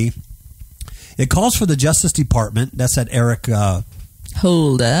W&D. It calls for the Justice Department. That's at Eric.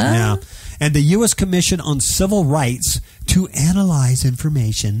 Holder. Yeah. And the U.S. Commission on Civil Rights to analyze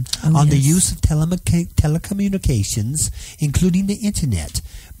information on the use of telecommunications, including the Internet,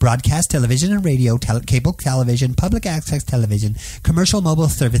 broadcast television and radio, cable television, public access television, commercial mobile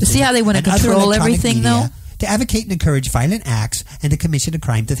services. See how they want to control everything, media, though? to advocate and encourage violent acts and the commission of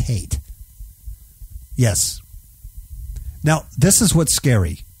crimes of hate. Yes. Now, this is what's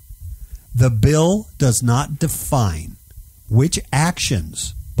scary. The bill does not define which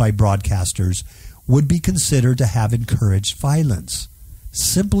actions by broadcasters would be considered to have encouraged violence,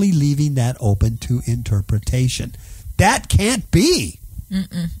 simply leaving that open to interpretation. That can't be.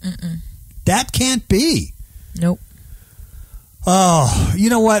 That can't be. Nope. Oh, you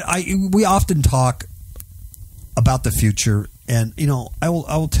know what? We often talk about the future, and I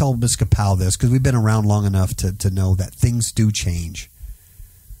will tell Ms. Kapow this because we've been around long enough to know that things do change.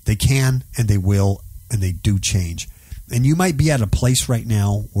 They can, and they will, and they do change. And you might be at a place right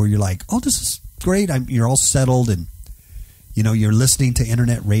now where you're like, "Oh, this is great. You're all settled, and you're listening to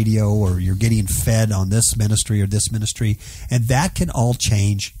internet radio, or you're getting fed on this ministry or this ministry," and that can all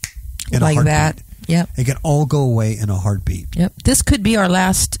change in a heartbeat. That. Yep. It can all go away in a heartbeat. Yep. This could be our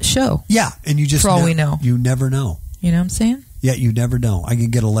last show. Yeah, and you just for all we know, you never know. You know what I'm saying? Yeah, you never know. I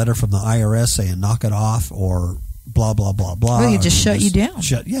can get a letter from the IRS saying knock it off or blah blah blah blah. Well, you just shut you down.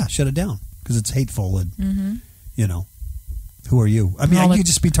 Shut it down because it's hateful and who are you? I mean, you could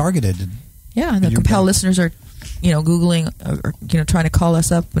just be targeted. Yeah, and the Compel listeners are, Googling or trying to call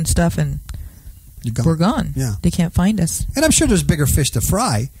us up and stuff, and we're gone. Yeah, they can't find us. And I'm sure there's bigger fish to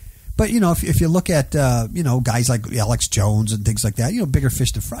fry. But, if you look at, guys like Alex Jones and things like that, bigger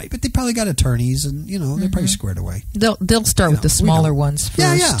fish to fry. But they probably got attorneys and, they're probably squared away. They'll start with the smaller ones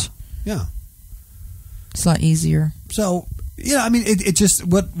first. Yeah. It's a lot easier. So, it just,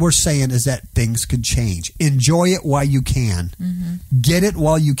 what we're saying is that things can change. Enjoy it while you can. Mm-hmm. Get it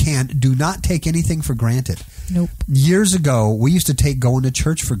while you can. Do not take anything for granted. Nope. Years ago, we used to take going to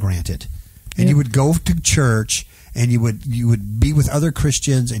church for granted. And you would go to church and you would be with other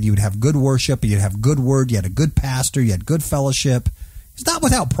Christians, and you would have good worship, and you'd have good word, you had a good pastor, you had good fellowship. It's not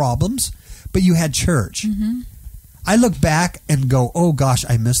without problems, but you had church. Mm-hmm. I look back and go, oh gosh,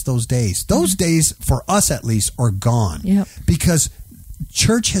 I miss those days. Those days, for us at least, are gone. Yep. Because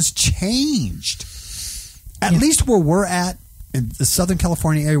church has changed. At least where we're at, in the Southern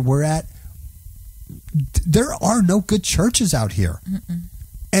California area we're at, there are no good churches out here. Mm-mm.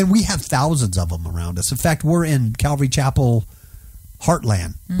 And we have thousands of them around us. In fact, we're in Calvary Chapel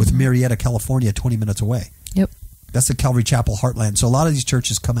Heartland with Marietta, California, 20 minutes away. Yep. That's the Calvary Chapel Heartland. So a lot of these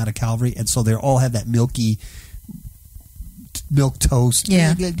churches come out of Calvary, and so they all have that milky milk toast,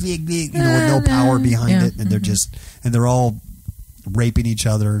 with no power behind it, and they're all raping each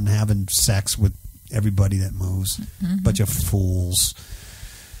other and having sex with everybody that moves. Bunch of fools.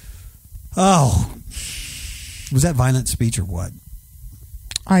 Oh, was that violent speech or what?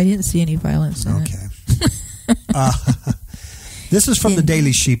 I didn't see any violence in it. This is from the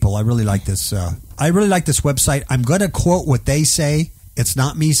Daily Sheeple. I really like this. I really like this website. I'm going to quote what they say. It's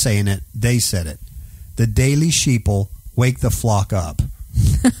not me saying it. They said it. The Daily Sheeple, wake the flock up.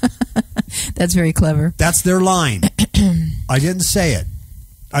 That's very clever. That's their line. I didn't say it.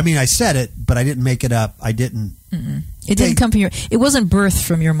 I mean, I said it, but I didn't make it up. I didn't. It didn't come from it wasn't birthed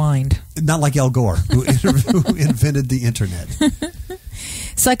from your mind. Not like Al Gore, who invented the internet.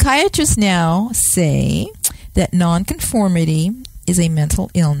 Psychiatrists now say that nonconformity is a mental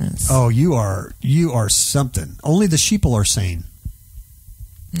illness. Oh, you are something. Only the sheeple are sane.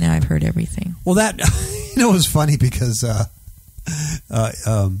 Now I've heard everything. Well, that it was funny because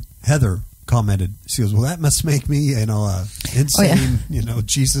Heather commented. She goes, "Well, that must make me insane.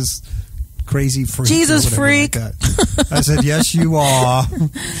 Jesus crazy freak. Jesus freak." Like that. I said, "Yes, you are.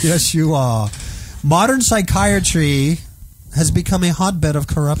 Yes, you are." Modern psychiatry has become a hotbed of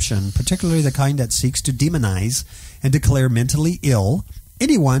corruption, particularly the kind that seeks to demonize and declare mentally ill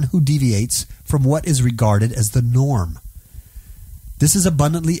anyone who deviates from what is regarded as the norm. This is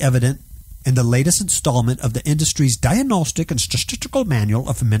abundantly evident in the latest installment of the industry's Diagnostic and Statistical Manual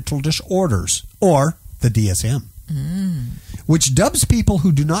of Mental Disorders, or the DSM, which dubs people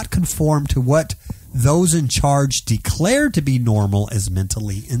who do not conform to what those in charge declare to be normal as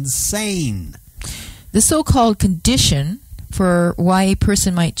mentally insane. The so-called condition for why a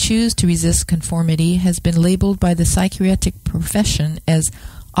person might choose to resist conformity has been labeled by the psychiatric profession as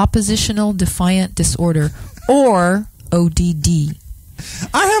oppositional defiant disorder, or ODD.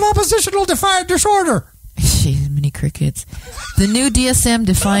 I have oppositional defiant disorder. Jeez, mini crickets. The new DSM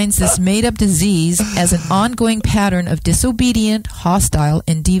defines this made-up disease as an ongoing pattern of disobedient, hostile,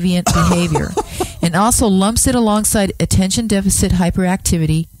 and deviant behavior, and also lumps it alongside attention deficit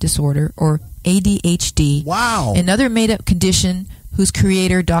hyperactivity disorder, or ADHD. Wow. Another made-up condition whose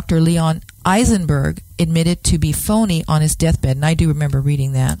creator, Dr. Leon Eisenberg, admitted to be phony on his deathbed. And I do remember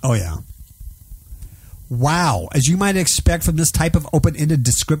reading that. Oh, yeah. Wow. As you might expect from this type of open-ended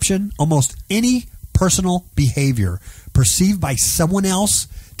description, almost any personal behavior perceived by someone else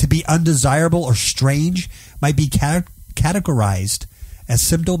to be undesirable or strange might be categorized as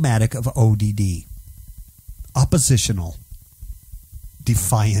symptomatic of ODD, oppositional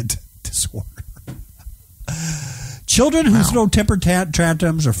defiant disorder. Children who throw temper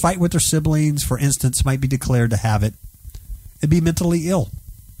tantrums or fight with their siblings, for instance, might be declared to have it and be mentally ill.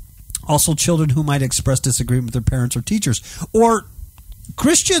 Also, children who might express disagreement with their parents or teachers. Or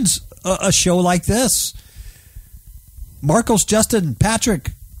Christians, a show like this. Marcos, Justin,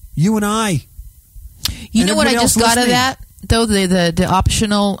 Patrick, you and I. You know what I just got of that? Though the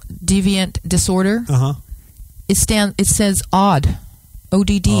optional deviant disorder? Uh-huh. It says odd.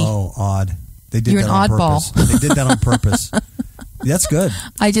 ODD. Oh, odd. They did You're that an on oddball. purpose. They did that on purpose. That's good.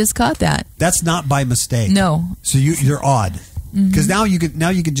 I just caught that. That's not by mistake. No. So you're odd. Because now you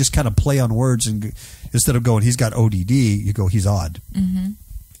can just kind of play on words, and instead of going, he's got ODD, you go, he's odd. Mm-hmm.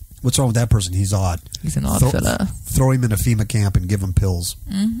 What's wrong with that person? He's odd. He's an odd fella. Throw him in a FEMA camp and give him pills.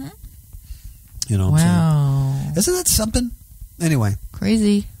 Mm-hmm. You know what I'm saying? Isn't that something? Anyway.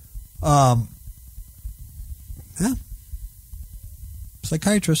 Crazy. Yeah.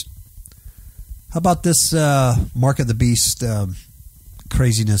 Psychiatrist. How about this Mark of the Beast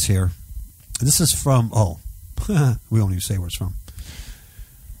craziness here? This is from, we won't even say where it's from.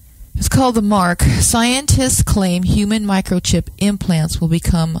 It's called the Mark. Scientists claim human microchip implants will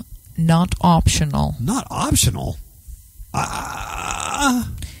become not optional. Not optional?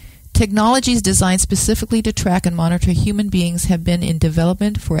 Technologies designed specifically to track and monitor human beings have been in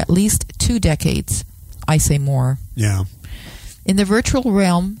development for at least 2 decades. I say more. Yeah. In the virtual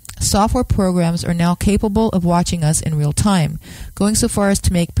realm, software programs are now capable of watching us in real time, going so far as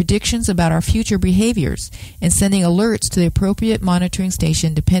to make predictions about our future behaviors and sending alerts to the appropriate monitoring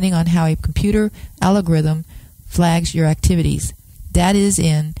station depending on how a computer algorithm flags your activities. That is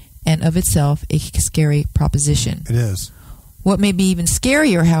in and of itself a scary proposition. It is. What may be even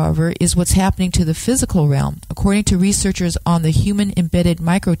scarier, however, is what's happening to the physical realm. According to researchers on the human-embedded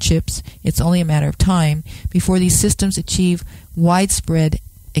microchips, it's only a matter of time before these systems achieve widespread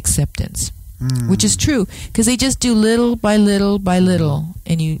acceptance, which is true because they just do little by little by little,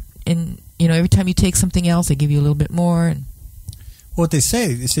 and every time you take something else, they give you a little bit more. And what they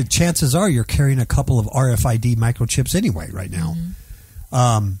said chances are you're carrying a couple of RFID microchips anyway right now. Mm-hmm.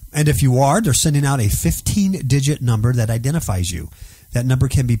 And if you are, they're sending out a 15-digit number that identifies you. That number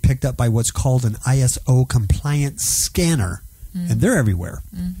can be picked up by what's called an ISO compliant scanner, and they're everywhere.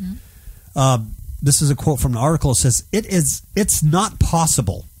 Mm-hmm. This is a quote from the article. It says, it's not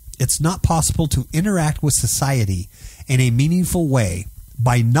possible. It's not possible to interact with society in a meaningful way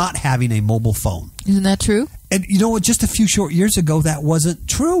by not having a mobile phone. Isn't that true? And you know what? Just a few short years ago, that wasn't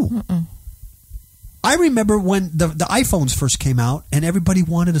true. Mm-mm. I remember when the iPhones first came out and everybody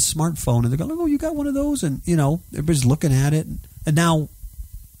wanted a smartphone, and they're going, oh, you got one of those? And, everybody's looking at it. And now,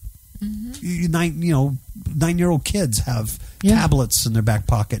 9-year-old kids have tablets in their back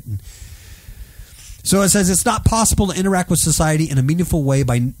pocket. And so it says it's not possible to interact with society in a meaningful way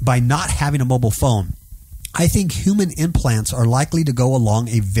by not having a mobile phone. I think human implants are likely to go along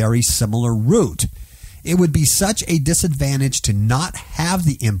a very similar route. It would be such a disadvantage to not have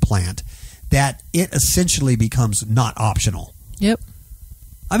the implant that it essentially becomes not optional. Yep.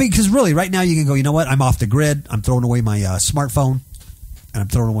 I mean, because really, right now you can go, you know what? I'm off the grid. I'm throwing away my smartphone, and I'm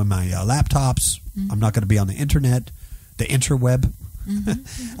throwing away my laptops. Mm-hmm. I'm not going to be on the internet, the interweb.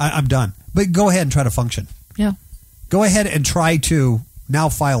 Mm-hmm. I'm done. But go ahead and try to function. Yeah. Go ahead and try to now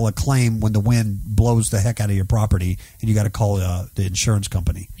file a claim when the wind blows the heck out of your property, and you got to call the insurance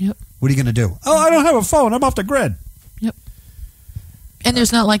company. Yep. What are you going to do? Oh, I don't have a phone. I'm off the grid. Yep. And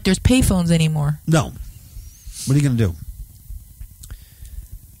there's not like there's payphones anymore. No. What are you going to do?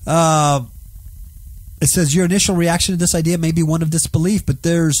 It says your initial reaction to this idea may be one of disbelief, but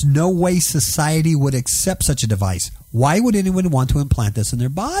there's no way society would accept such a device. Why would anyone want to implant this in their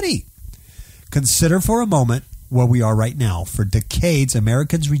body? Consider for a moment where we are right now. For decades,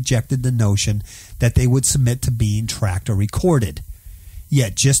 Americans rejected the notion that they would submit to being tracked or recorded.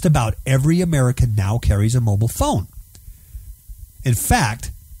 Yet just about every American now carries a mobile phone. In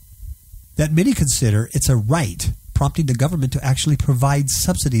fact, that many consider it's a right, prompting the government to actually provide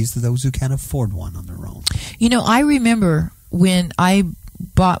subsidies to those who can't afford one on their own. I remember when I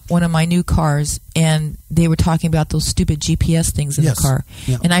bought one of my new cars and they were talking about those stupid GPS things in the car.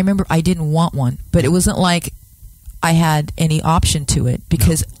 Yeah. And I remember I didn't want one, but it wasn't like I had any option to it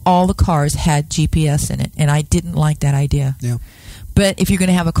because all the cars had GPS in it, and I didn't like that idea. Yeah. But if you're going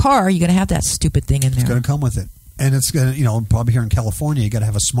to have a car, you're going to have that stupid thing in there. It's going to come with it. And it's going to, probably here in California, you got to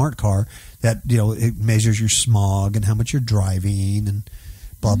have a smart car that, it measures your smog and how much you're driving and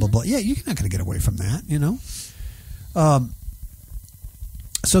blah, blah, blah. Yeah, you're not going to get away from that, you know.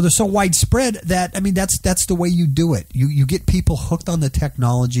 So they're so widespread that, I mean, that's the way you do it. You get people hooked on the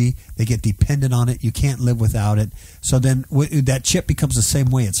technology. They get dependent on it. You can't live without it. So then that chip becomes the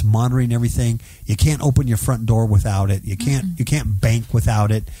same way. It's monitoring everything. You can't open your front door without it. You can't bank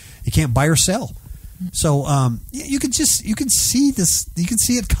without it. You can't buy or sell. So you can see this. You can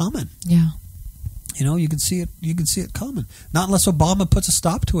see it coming. Yeah. You know, you can see it coming. Not unless Obama puts a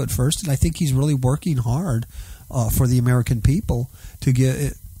stop to it first. And I think he's really working hard for the American people to get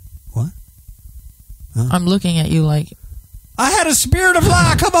it. What? Huh? I'm looking at you like, I had a spirit of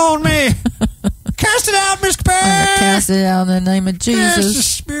lie. Come on, me. Cast it out, Miss Bear. I'm gonna cast it out in the name of Jesus. Cast the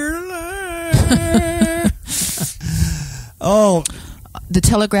spirit of lie. Oh. The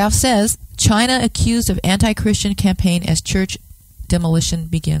Telegraph says, China accused of anti-Christian campaign as church demolition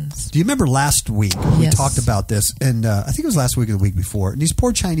begins. Do you remember last week we Yes. talked about this? And I think it was last week or the week before. And these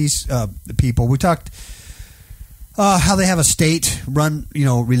poor Chinese people, we talked how they have a state-run,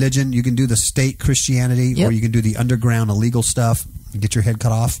 religion. You can do the state Christianity, Yep. or you can do the underground illegal stuff and get your head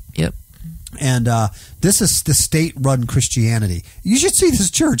cut off. Yep. And this is the state-run Christianity. You should see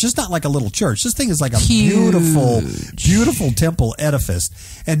this church. It's not like a little church. This thing is like a beautiful, beautiful temple edifice.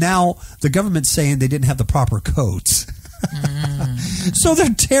 And now the government's saying they didn't have the proper codes. So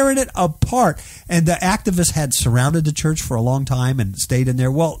they're tearing it apart. And the activists had surrounded the church for a long time and stayed in there.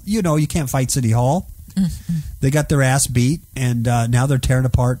 Well, you can't fight City Hall. They got their ass beat, and now they're tearing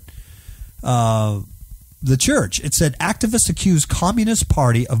apart the church. It said activists accuse Communist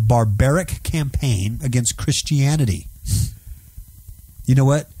Party of barbaric campaign against Christianity. You know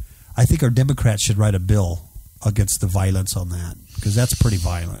what? I think our Democrats should write a bill against the violence on that, because that's pretty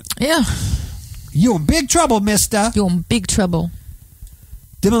violent. Yeah. You in big trouble, mister. You're in big trouble.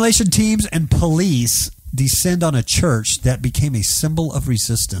 Demolition teams and police descend on a church that became a symbol of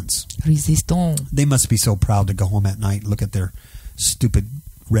resistance. Resistons. They must be so proud to go home at night and look at their stupid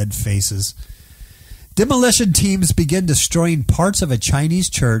red faces. Demolition teams begin destroying parts of a Chinese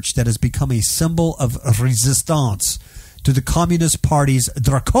church that has become a symbol of resistance to the Communist Party's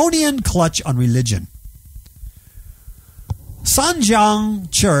draconian clutch on religion.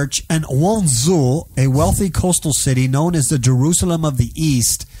 Sanjiang Church in Wenzhou, a wealthy coastal city known as the Jerusalem of the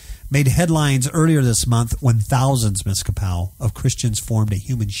East, made headlines earlier this month when thousands, Ms. Kapow, of Christians formed a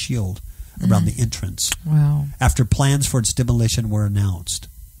human shield around the entrance. Wow. After plans for its demolition were announced.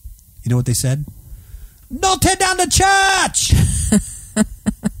 You know what they said? Don't tear down the church!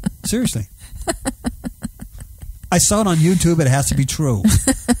 Seriously. I saw it on YouTube. It has to be true.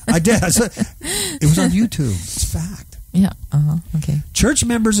 I did. It was on YouTube. It's fact. Yeah. Okay. Church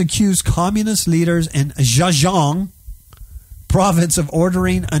members accused communist leaders in Zhejiang province of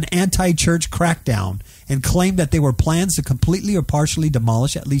ordering an anti-church crackdown and claimed that they were plans to completely or partially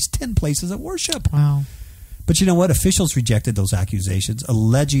demolish at least 10 places of worship. Wow. But you know what? Officials rejected those accusations,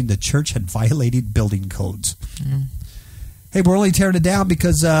 alleging the church had violated building codes. Hey, we're only tearing it down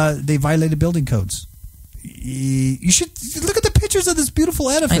because they violated building codes. You should look at the pictures of this beautiful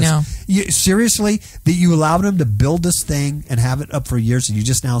edifice. I know. Seriously, that you allowed them to build this thing and have it up for years, and you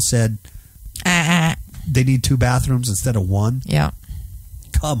just now said they need 2 bathrooms instead of 1? Yeah.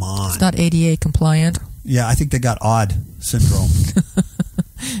 Come on. It's not ADA compliant. Yeah, I think they got odd syndrome.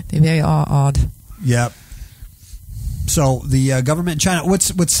 They're very odd. Yep. So the government in China,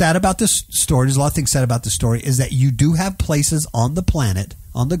 what's sad about this story, there's a lot of things sad about this story, is that you do have places on the planet,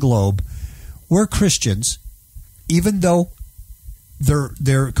 on the globe, where Christians, even though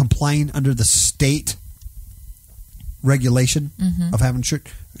they're complying under the state regulation of having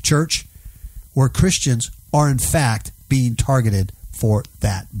church, where Christians are in fact being targeted for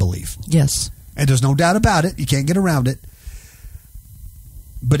that belief. Yes. And there's no doubt about it. You can't get around it.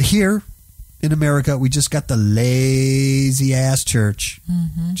 But here in America, we just got the lazy ass church,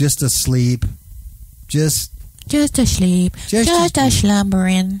 just asleep, just asleep, just a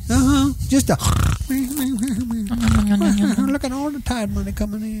slumbering. just a look at all the tide money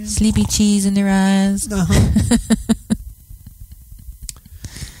coming in, Sleepy cheese in their eyes.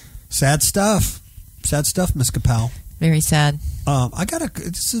 Sad stuff, Miss Kapow. Very sad.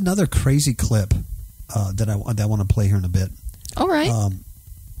 This is another crazy clip that I want to play here in a bit. All right,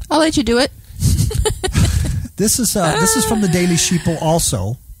 I'll let you do it. This is from the Daily Sheeple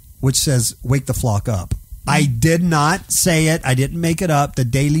also, which says, "Wake the flock up." I did not say it. I didn't make it up. The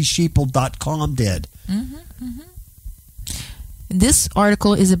dailysheeple.com did. This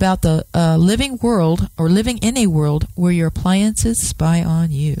article is about the living in a world where your appliances spy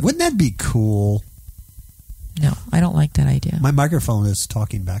on you. Wouldn't that be cool? No, I don't like that idea. My microphone is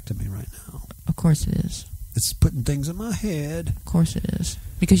talking back to me right now. Of course it is. It's putting things in my head. Of course it is.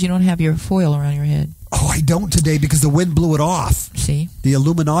 Because you don't have your foil around your head. Oh, I don't today because the wind blew it off. See? The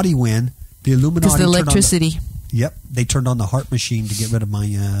Illuminati wind. The Illuminati. Because the electricity. Yep. They turned on the heart machine to get rid of my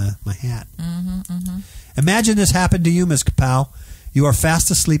my hat. Mm-hmm, mm-hmm. Imagine this happened to you, Ms. Kapow. You are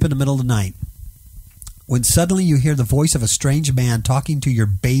fast asleep in the middle of the night when suddenly you hear the voice of a strange man talking to your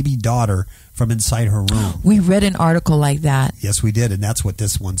baby daughter from inside her room. We read an article like that. Yes, we did, and that's what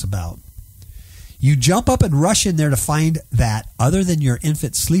this one's about. You jump up and rush in there to find that, other than your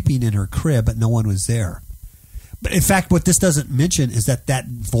infant sleeping in her crib, but no one was there. But in fact, what this doesn't mention is that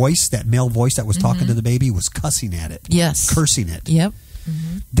voice, that male voice that was talking to the baby, was cussing at it. Yes. Cursing it. Yep.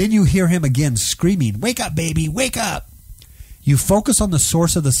 Mm-hmm. Then you hear him again screaming, "Wake up, baby, wake up!" You focus on the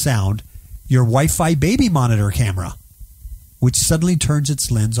source of the sound, your Wi-Fi baby monitor camera, which suddenly turns its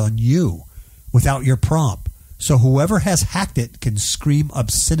lens on you without your prompt. So whoever has hacked it can scream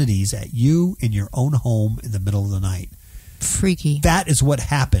obscenities at you in your own home in the middle of the night. Freaky. That is what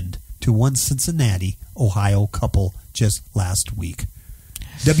happened to one Cincinnati, Ohio couple just last week.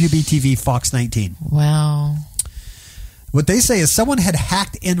 WBTV Fox 19. Wow. What they say is someone had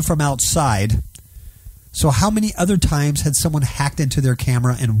hacked in from outside. So how many other times had someone hacked into their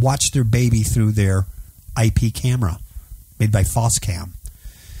camera and watched their baby through their IP camera made by Foscam?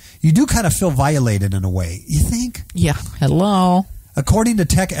 You do kind of feel violated in a way, you think? Yeah. Hello. According to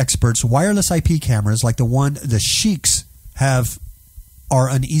tech experts, wireless IP cameras like the one the sheiks have are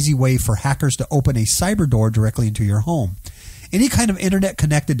an easy way for hackers to open a cyber door directly into your home. Any kind of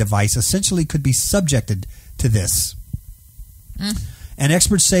internet-connected device essentially could be subjected to this. And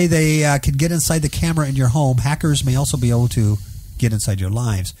experts say they can get inside the camera in your home. Hackers may also be able to get inside your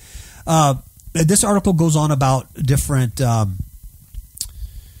lives. This article goes on about different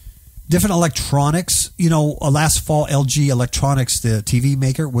electronics. You know, last fall, LG Electronics, the TV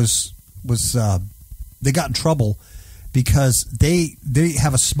maker, was they got in trouble because they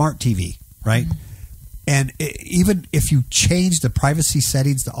have a smart TV, right? And even if you change the privacy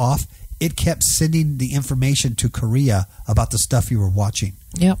settings to off, it kept sending the information to Korea about the stuff you were watching.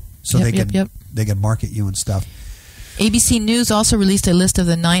 Yep. So they can market you and stuff. ABC News also released a list of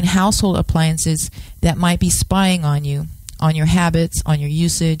the 9 household appliances that might be spying on you, on your habits, on your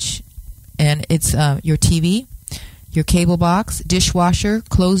usage. And it's your TV, your cable box, dishwasher,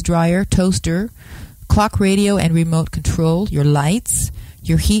 clothes dryer, toaster, clock radio and remote control, your lights,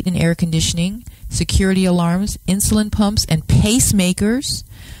 your heat and air conditioning, security alarms, insulin pumps and pacemakers,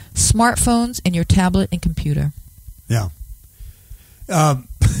 smartphones, and your tablet and computer. Yeah.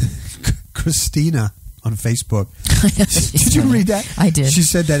 Christina on Facebook. Did you read that? I did. She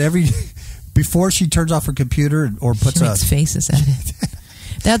said that before she turns off her computer or puts she makes faces at it.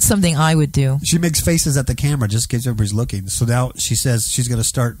 That's something I would do. She makes faces at the camera just in case everybody's looking. So now she says she's going to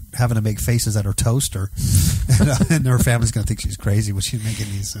start having to make faces at her toaster, and her family's going to think she's crazy when she's making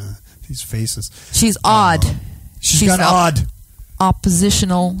these faces. She's odd. She's got odd.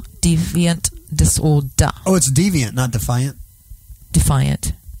 Oppositional deviant disorder. Oh, it's deviant, not defiant.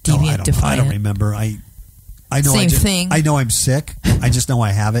 Defiant. Deviant, defiant. I don't remember. I know. Same thing. I know I'm sick. I just know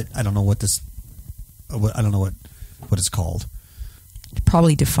I have it. I don't know what this. I don't know what it's called.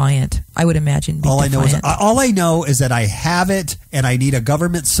 Probably defiant. I would imagine. All I know is that I have it, and I need a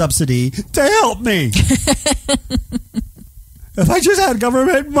government subsidy to help me. If I just had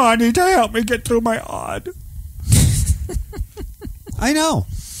government money to help me get through my odd. I know.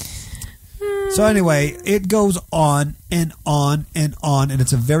 So anyway, it goes on and on and on, and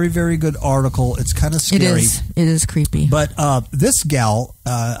it's a very, very good article. It's kind of scary. It is creepy. But this gal,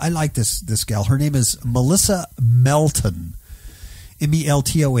 I like this gal. Her name is Melissa Melton,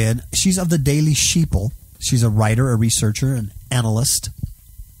 Melton. She's of the Daily Sheeple. She's a writer, a researcher, an analyst,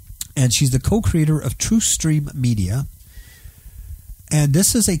 and she's the co-creator of TrueStream Media. And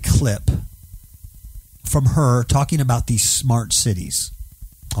this is a clip from her talking about these smart cities.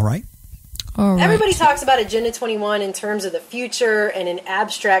 All right? All right. Everybody talks about Agenda 21 in terms of the future and in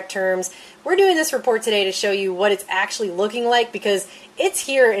abstract terms. We're doing this report today to show you what it's actually looking like because it's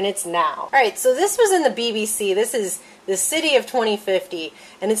here and it's now. All right, so this was in the BBC. This is the city of 2050,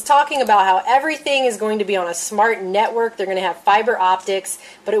 and it's talking about how everything is going to be on a smart network. They're going to have fiber optics,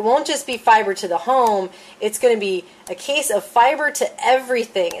 but it won't just be fiber to the home. It's going to be a case of fiber to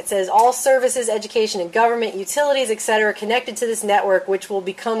everything. It says all services, education, and government, utilities, etc., connected to this network, which will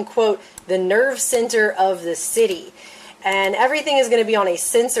become, quote, the nerve center of the city. And everything is going to be on a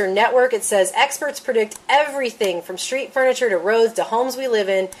sensor network. It says experts predict everything from street furniture to roads to homes we live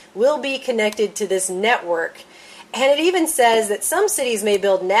in will be connected to this network. And it even says that some cities may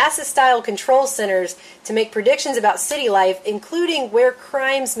build NASA-style control centers to make predictions about city life, including where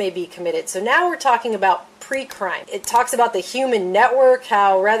crimes may be committed. So now we're talking about pre-crime. It talks about the human network,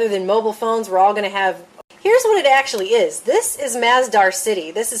 how rather than mobile phones, we're all going to have... Here's what it actually is. This is Masdar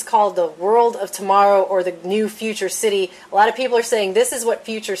City. This is called the World of Tomorrow, or the new future city. A lot of people are saying this is what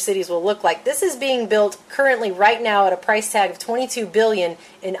future cities will look like. This is being built currently right now at a price tag of $22 billion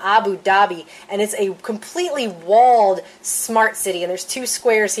in Abu Dhabi, and it's a completely walled smart city, and there's 2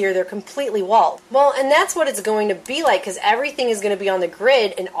 squares here. They're completely walled. Well, and that's what it's going to be like, because everything is going to be on the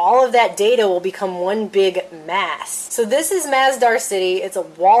grid, and all of that data will become one big mass. So this is Masdar City. It's a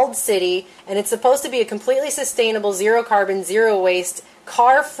walled city, and it's supposed to be a completely sustainable, zero carbon, zero waste,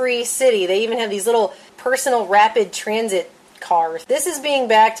 car-free city. They even have these little personal rapid transit cars. This is being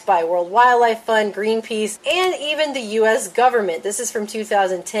backed by World Wildlife Fund, Greenpeace, and even the U.S. government. This is from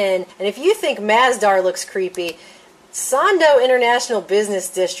 2010. And if you think Masdar looks creepy, Sando International Business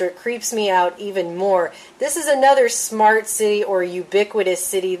District creeps me out even more. This is another smart city or ubiquitous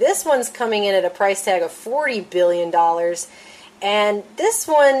city. This one's coming in at a price tag of $40 billion. And this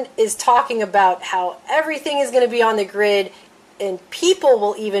one is talking about how everything is going to be on the grid and people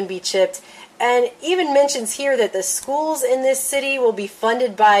will even be chipped. And even mentions here that the schools in this city will be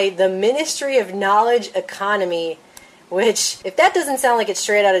funded by the Ministry of Knowledge Economy, which, if that doesn't sound like it's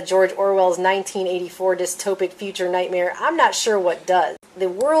straight out of George Orwell's 1984 dystopic future nightmare, I'm not sure what does. The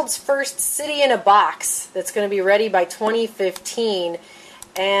world's first city in a box that's going to be ready by 2015,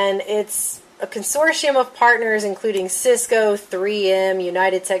 and it's a consortium of partners including Cisco, 3M,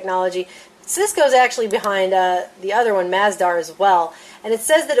 United Technology. Cisco's actually behind the other one, Masdar, as well. And it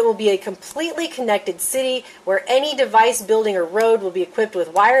says that it will be a completely connected city where any device, building, or road will be equipped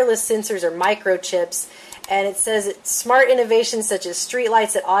with wireless sensors or microchips. And it says that smart innovations such as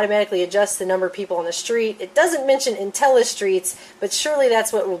streetlights that automatically adjust the number of people on the street. It doesn't mention IntelliStreets, but surely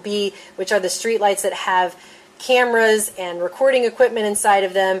that's what it will be, which are the streetlights that have cameras and recording equipment inside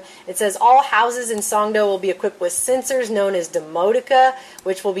of them. It says all houses in Songdo will be equipped with sensors known as domotica,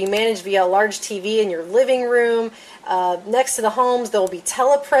 which will be managed via a large TV in your living room. Next to the homes, there will be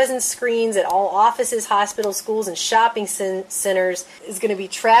telepresence screens at all offices, hospitals, schools, and shopping centers. It's going to be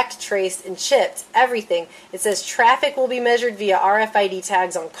tracked, traced, and chipped. Everything. It says traffic will be measured via RFID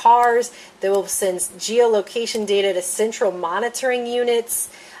tags on cars. They will send geolocation data to central monitoring units.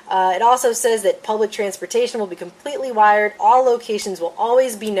 It also says that public transportation will be completely wired. All locations will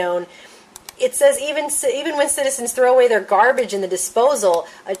always be known. It says even when citizens throw away their garbage in the disposal,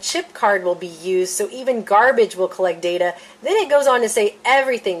 a chip card will be used, so even garbage will collect data. Then it goes on to say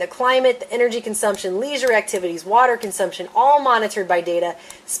everything, the climate, the energy consumption, leisure activities, water consumption, all monitored by data.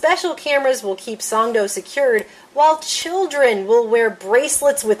 Special cameras will keep Songdo secured, while children will wear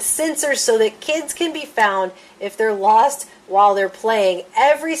bracelets with sensors so that kids can be found if they're lost while they're playing.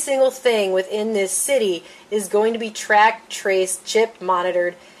 Every single thing within this city is going to be tracked, traced, chipped,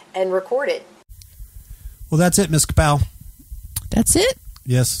 monitored, and recorded. Well, that's it, Miss Kapow. That's it?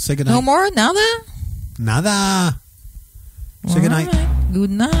 Yes, say goodnight. No more? Nada? Nada. Say goodnight. Right. Good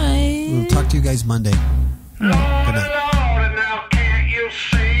night. We'll talk to you guys Monday. Good night. Lord, now can't you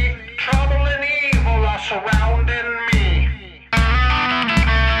see? Trouble and evil are surrounding me.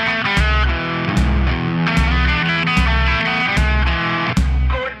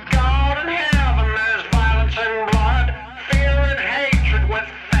 Good God in heaven, there's violence and blood, fear and hatred with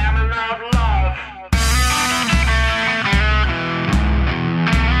famine of love.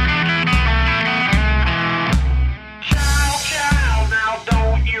 Child, now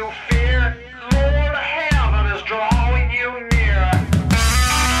don't you fear. Lord of heaven is drawing you near.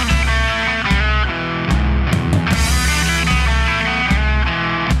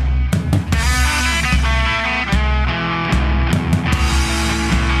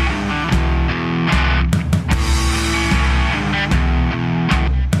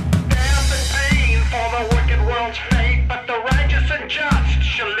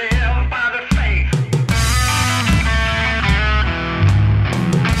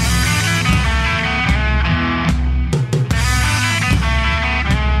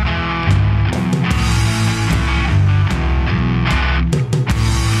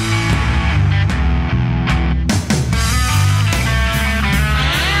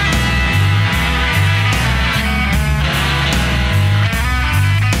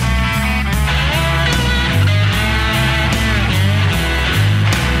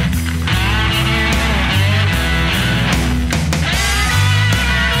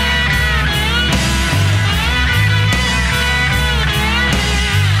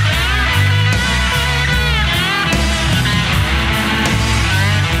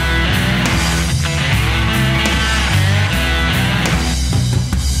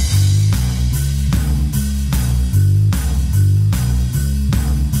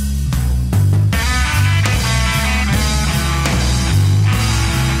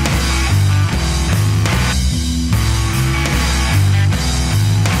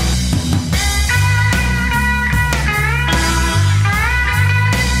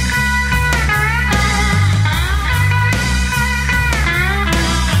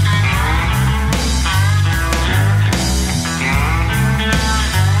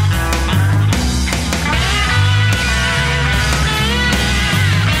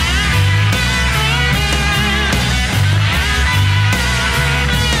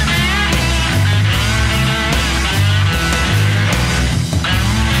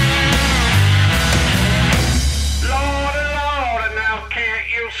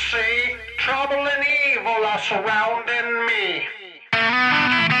 surrounding me.